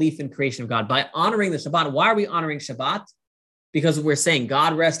about belief in creation of God. By honoring the Shabbat, why are we honoring Shabbat? Because we're saying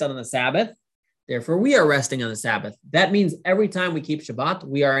God rested on the Sabbath, therefore we are resting on the Sabbath. That means every time we keep Shabbat,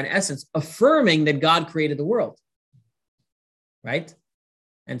 we are in essence affirming that God created the world, right?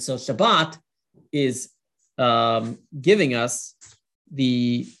 And so Shabbat is giving us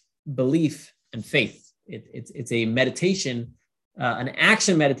the belief and faith. It's a meditation, an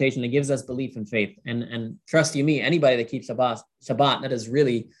action meditation that gives us belief and faith. And trust you me, anybody that keeps Shabbat, that is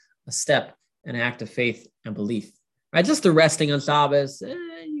really a step, an act of faith and belief. Right? Just the resting on Shabbos,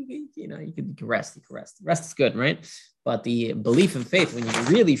 you can rest. Rest is good, right? But the belief and faith, when you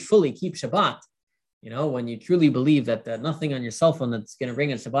really fully keep Shabbat, when you truly believe that nothing on your cell phone that's going to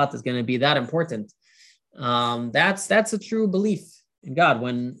ring on Shabbat is going to be that important, that's a true belief in God.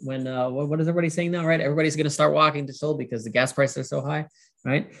 When what is everybody saying now, right? Everybody's going to start walking to Shul because the gas prices are so high,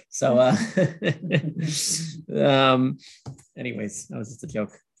 right? So, anyways, that was just a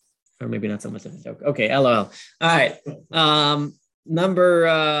joke, or maybe not so much of a joke. Okay, LOL. All right,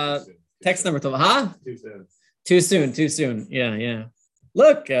 text number 12. Huh? Too soon. Yeah.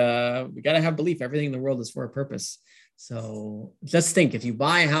 Look, we got to have belief. Everything in the world is for a purpose. So just think, if you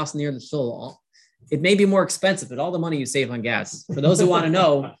buy a house near the Shul, it may be more expensive, but all the money you save on gas. For those who want to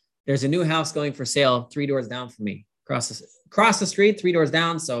know, there's a new house going for sale 3 doors down from me, across the street, 3 doors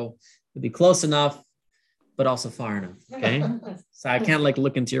down. So it'll be close enough, but also far enough. Okay. So I can't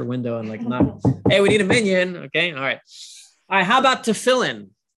look into your window and not, hey, we need a minion. Okay. All right. How about tefillin?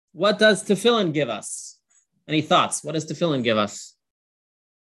 What does tefillin give us? Any thoughts? What does tefillin give us?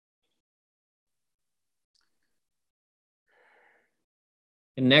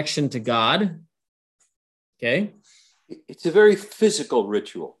 Connection to God. Okay. It's a very physical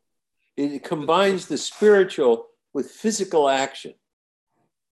ritual. It combines the spiritual with physical action.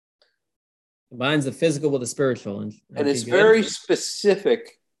 Combines the physical with the spiritual. And it's very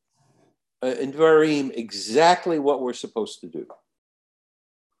specific and very exactly what we're supposed to do.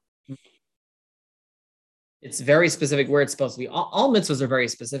 It's very specific where it's supposed to be. All mitzvahs are very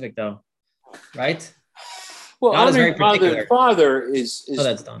specific though, right? Well, honoring father is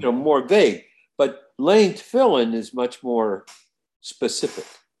more vague, but laying tefillin is much more specific.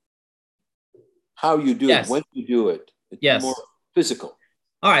 How you do it, when you do it. It's more physical.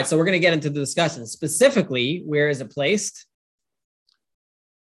 All right, so we're going to get into the discussion. Specifically, where is it placed?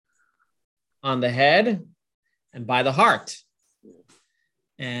 On the head and by the heart.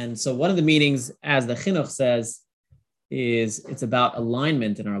 And so one of the meanings, as the Chinuch says, is it's about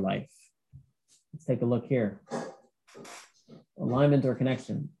alignment in our life. Let's take a look here. Alignment or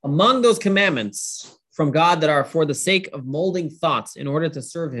connection. Among those commandments from God that are for the sake of molding thoughts in order to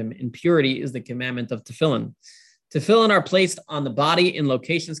serve him in purity is the commandment of tefillin. Tefillin are placed on the body in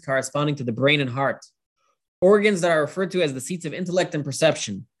locations corresponding to the brain and heart, organs that are referred to as the seats of intellect and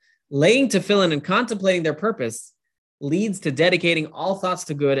perception. Laying tefillin and contemplating their purpose leads to dedicating all thoughts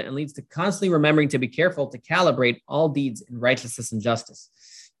to good and leads to constantly remembering to be careful to calibrate all deeds in righteousness and justice.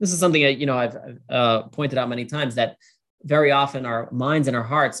 This is something that, I've pointed out many times, that very often our minds and our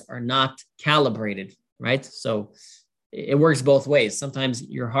hearts are not calibrated, right? So it works both ways. Sometimes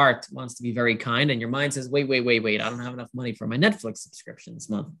your heart wants to be very kind and your mind says, wait, I don't have enough money for my Netflix subscription this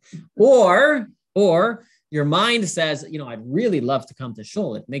month. Or your mind says, I'd really love to come to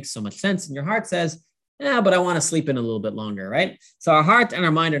Shul. It makes so much sense. And your heart says, but I want to sleep in a little bit longer, right? So our heart and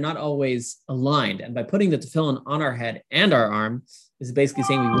our mind are not always aligned. And by putting the tefillin on our head and our arm, this is basically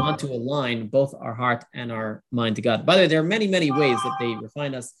saying we want to align both our heart and our mind to God. By the way, there are many, many ways that they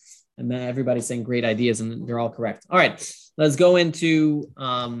refine us, and everybody's saying great ideas, and they're all correct. All right, let's go into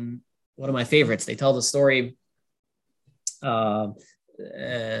one of my favorites. They tell the story. Shmuel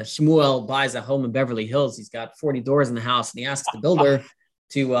buys a home in Beverly Hills. He's got 40 doors in the house, and he asks the builder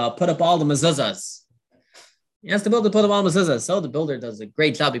to put up all the mezuzahs. He asks the builder to put up all the mezuzahs. So the builder does a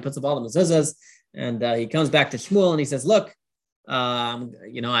great job. He puts up all the mezuzahs, and he comes back to Shmuel, and he says, look,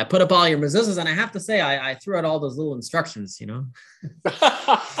 I put up all your mezuzahs, and I have to say, I threw out all those little instructions, So,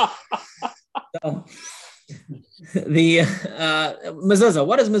 the mezuzah,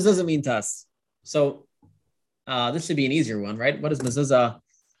 what does mezuzah mean to us? So this should be an easier one, right? What does mezuzah,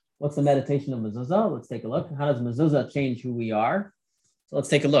 what's the meditation of mezuzah? Let's take a look. How does mezuzah change who we are? So let's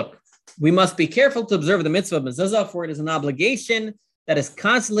take a look. We must be careful to observe the mitzvah of mezuzah, for it is an obligation that is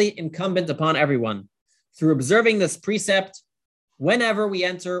constantly incumbent upon everyone. Through observing this precept, whenever we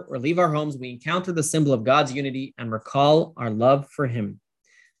enter or leave our homes, we encounter the symbol of God's unity and recall our love for him.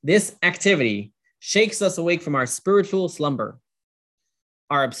 This activity shakes us awake from our spiritual slumber,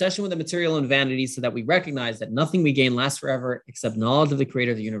 our obsession with the material and vanity, so that we recognize that nothing we gain lasts forever except knowledge of the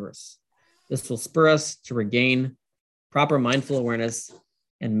creator of the universe. This will spur us to regain proper mindful awareness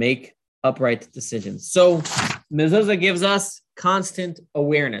and make upright decisions. So mezuzah gives us constant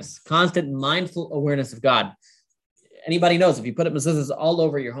awareness, constant mindful awareness of God. Anybody knows if you put up mezuzahs all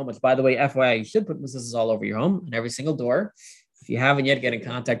over your home, which by the way, FYI, you should put mezuzahs all over your home and every single door. If you haven't yet, get in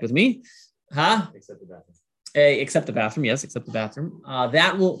contact with me. Except the bathroom. Except the bathroom, yes, except the bathroom.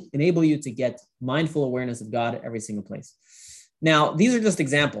 That will enable you to get mindful awareness of God at every single place. Now, these are just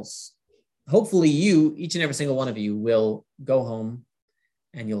examples. Hopefully you, each and every single one of you, will go home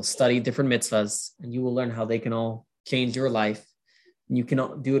and you'll study different mitzvahs and you will learn how they can all change your life. You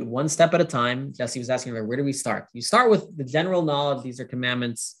can do it one step at a time. Jesse was asking, where do we start? You start with the general knowledge. These are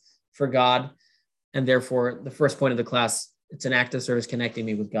commandments for God. And therefore, the first point of the class, it's an act of service connecting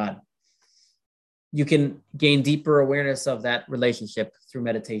me with God. You can gain deeper awareness of that relationship through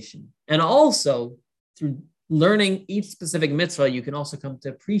meditation. And also, through learning each specific mitzvah, you can also come to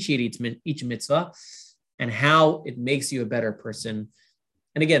appreciate each mitzvah and how it makes you a better person.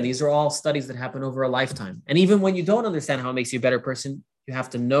 And again, these are all studies that happen over a lifetime. And even when you don't understand how it makes you a better person, you have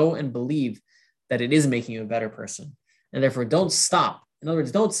to know and believe that it is making you a better person. And therefore, don't stop. In other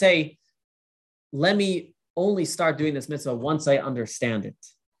words, don't say, let me only start doing this mitzvah once I understand it.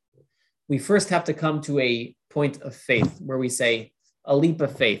 We first have to come to a point of faith where we say, a leap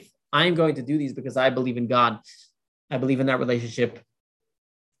of faith. I'm going to do these because I believe in God. I believe in that relationship.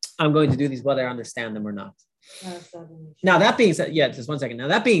 I'm going to do these whether I understand them or not. Now, that being said, just 1 second. Now,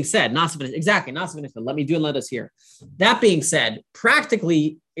 that being said, let me do and let us hear. That being said,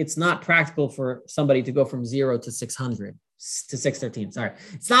 practically, it's not practical for somebody to go from 0 to 600 to 613. Sorry.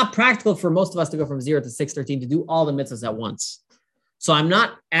 It's not practical for most of us to go from 0 to 613 to do all the mitzvahs at once. So I'm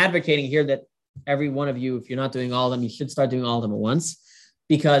not advocating here that every one of you, if you're not doing all of them, you should start doing all of them at once,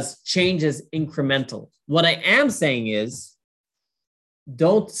 because change is incremental. What I am saying is,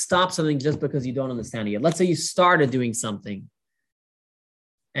 don't stop something just because you don't understand it yet. Let's say you started doing something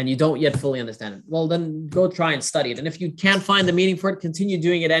and you don't yet fully understand it. Well, then go try and study it. And if you can't find the meaning for it, continue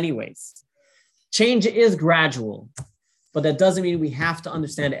doing it anyways. Change is gradual, but that doesn't mean we have to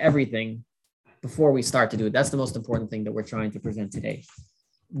understand everything before we start to do it. That's the most important thing that we're trying to present today.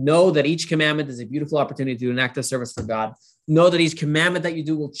 Know that each commandment is a beautiful opportunity to do an act of service for God. Know that each commandment that you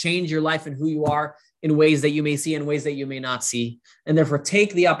do will change your life and who you are in ways that you may see and ways that you may not see. And therefore,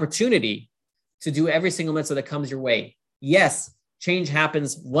 take the opportunity to do every single mitzvah that comes your way. Yes, change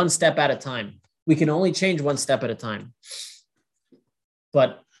happens one step at a time. We can only change one step at a time.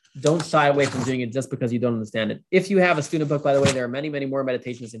 But don't shy away from doing it just because you don't understand it. If you have a student book, by the way, there are many, many more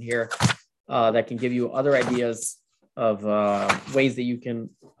meditations in here that can give you other ideas of ways that you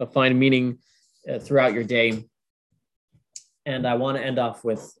can find meaning throughout your day. And I want to end off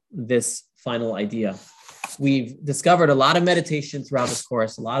with this final idea. We've discovered a lot of meditation throughout this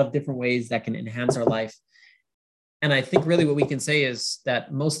course, a lot of different ways that can enhance our life. And I think really what we can say is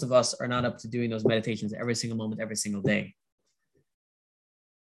that most of us are not up to doing those meditations every single moment, every single day.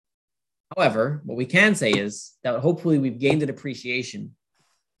 However, what we can say is that hopefully we've gained an appreciation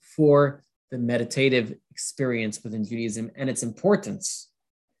for the meditative experience within Judaism and its importance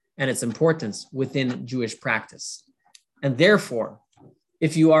within Jewish practice. And therefore,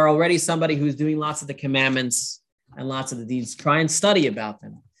 if you are already somebody who's doing lots of the commandments and lots of the deeds, try and study about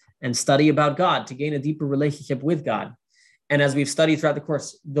them and study about God to gain a deeper relationship with God. And as we've studied throughout the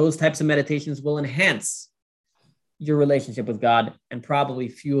course, those types of meditations will enhance your relationship with God and probably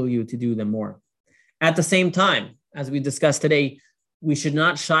fuel you to do them more. At the same time, as we discussed today, we should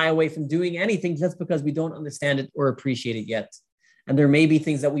not shy away from doing anything just because we don't understand it or appreciate it yet. And there may be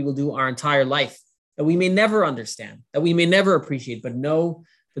things that we will do our entire life that we may never understand, that we may never appreciate, but know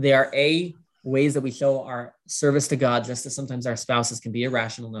that they are ways that we show our service to God, just as sometimes our spouses can be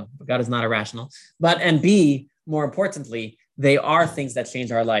irrational. No, but God is not irrational. And B, more importantly, they are things that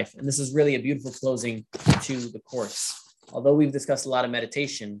change our life. And this is really a beautiful closing to the course. Although we've discussed a lot of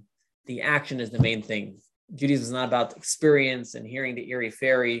meditation, the action is the main thing. Judaism is not about experience and hearing the airy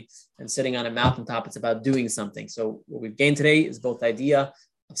fairy and sitting on a mountaintop. It's about doing something. So what we've gained today is both the idea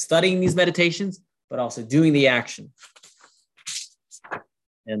of studying these meditations, but also doing the action.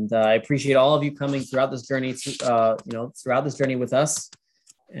 And I appreciate all of you coming throughout this journey, throughout this journey with us.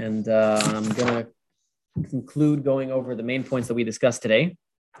 And I'm going to conclude going over the main points that we discussed today.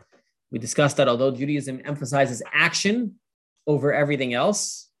 We discussed that although Judaism emphasizes action over everything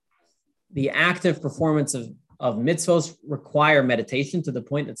else, the active performance of mitzvos require meditation, to the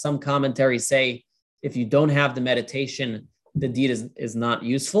point that some commentaries say if you don't have the meditation, the deed is not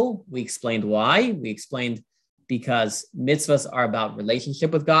useful. We explained why. We explained because mitzvahs are about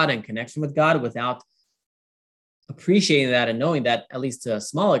relationship with God and connection with God. Without appreciating that and knowing that, at least to a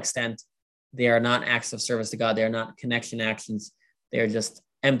small extent, they are not acts of service to God. They are not connection actions. They are just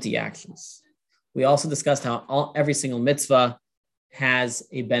empty actions. We also discussed how every single mitzvah has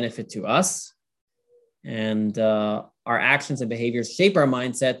a benefit to us, and our actions and behaviors shape our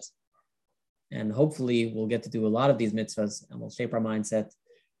mindset. And hopefully we'll get to do a lot of these mitzvahs and we'll shape our mindset.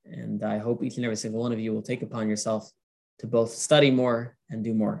 And I hope each and every single one of you will take upon yourself to both study more and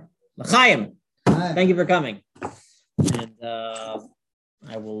do more. L'chaim! Thank you for coming. And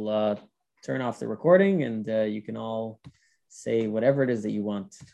I will turn off the recording, and you can all say whatever it is that you want.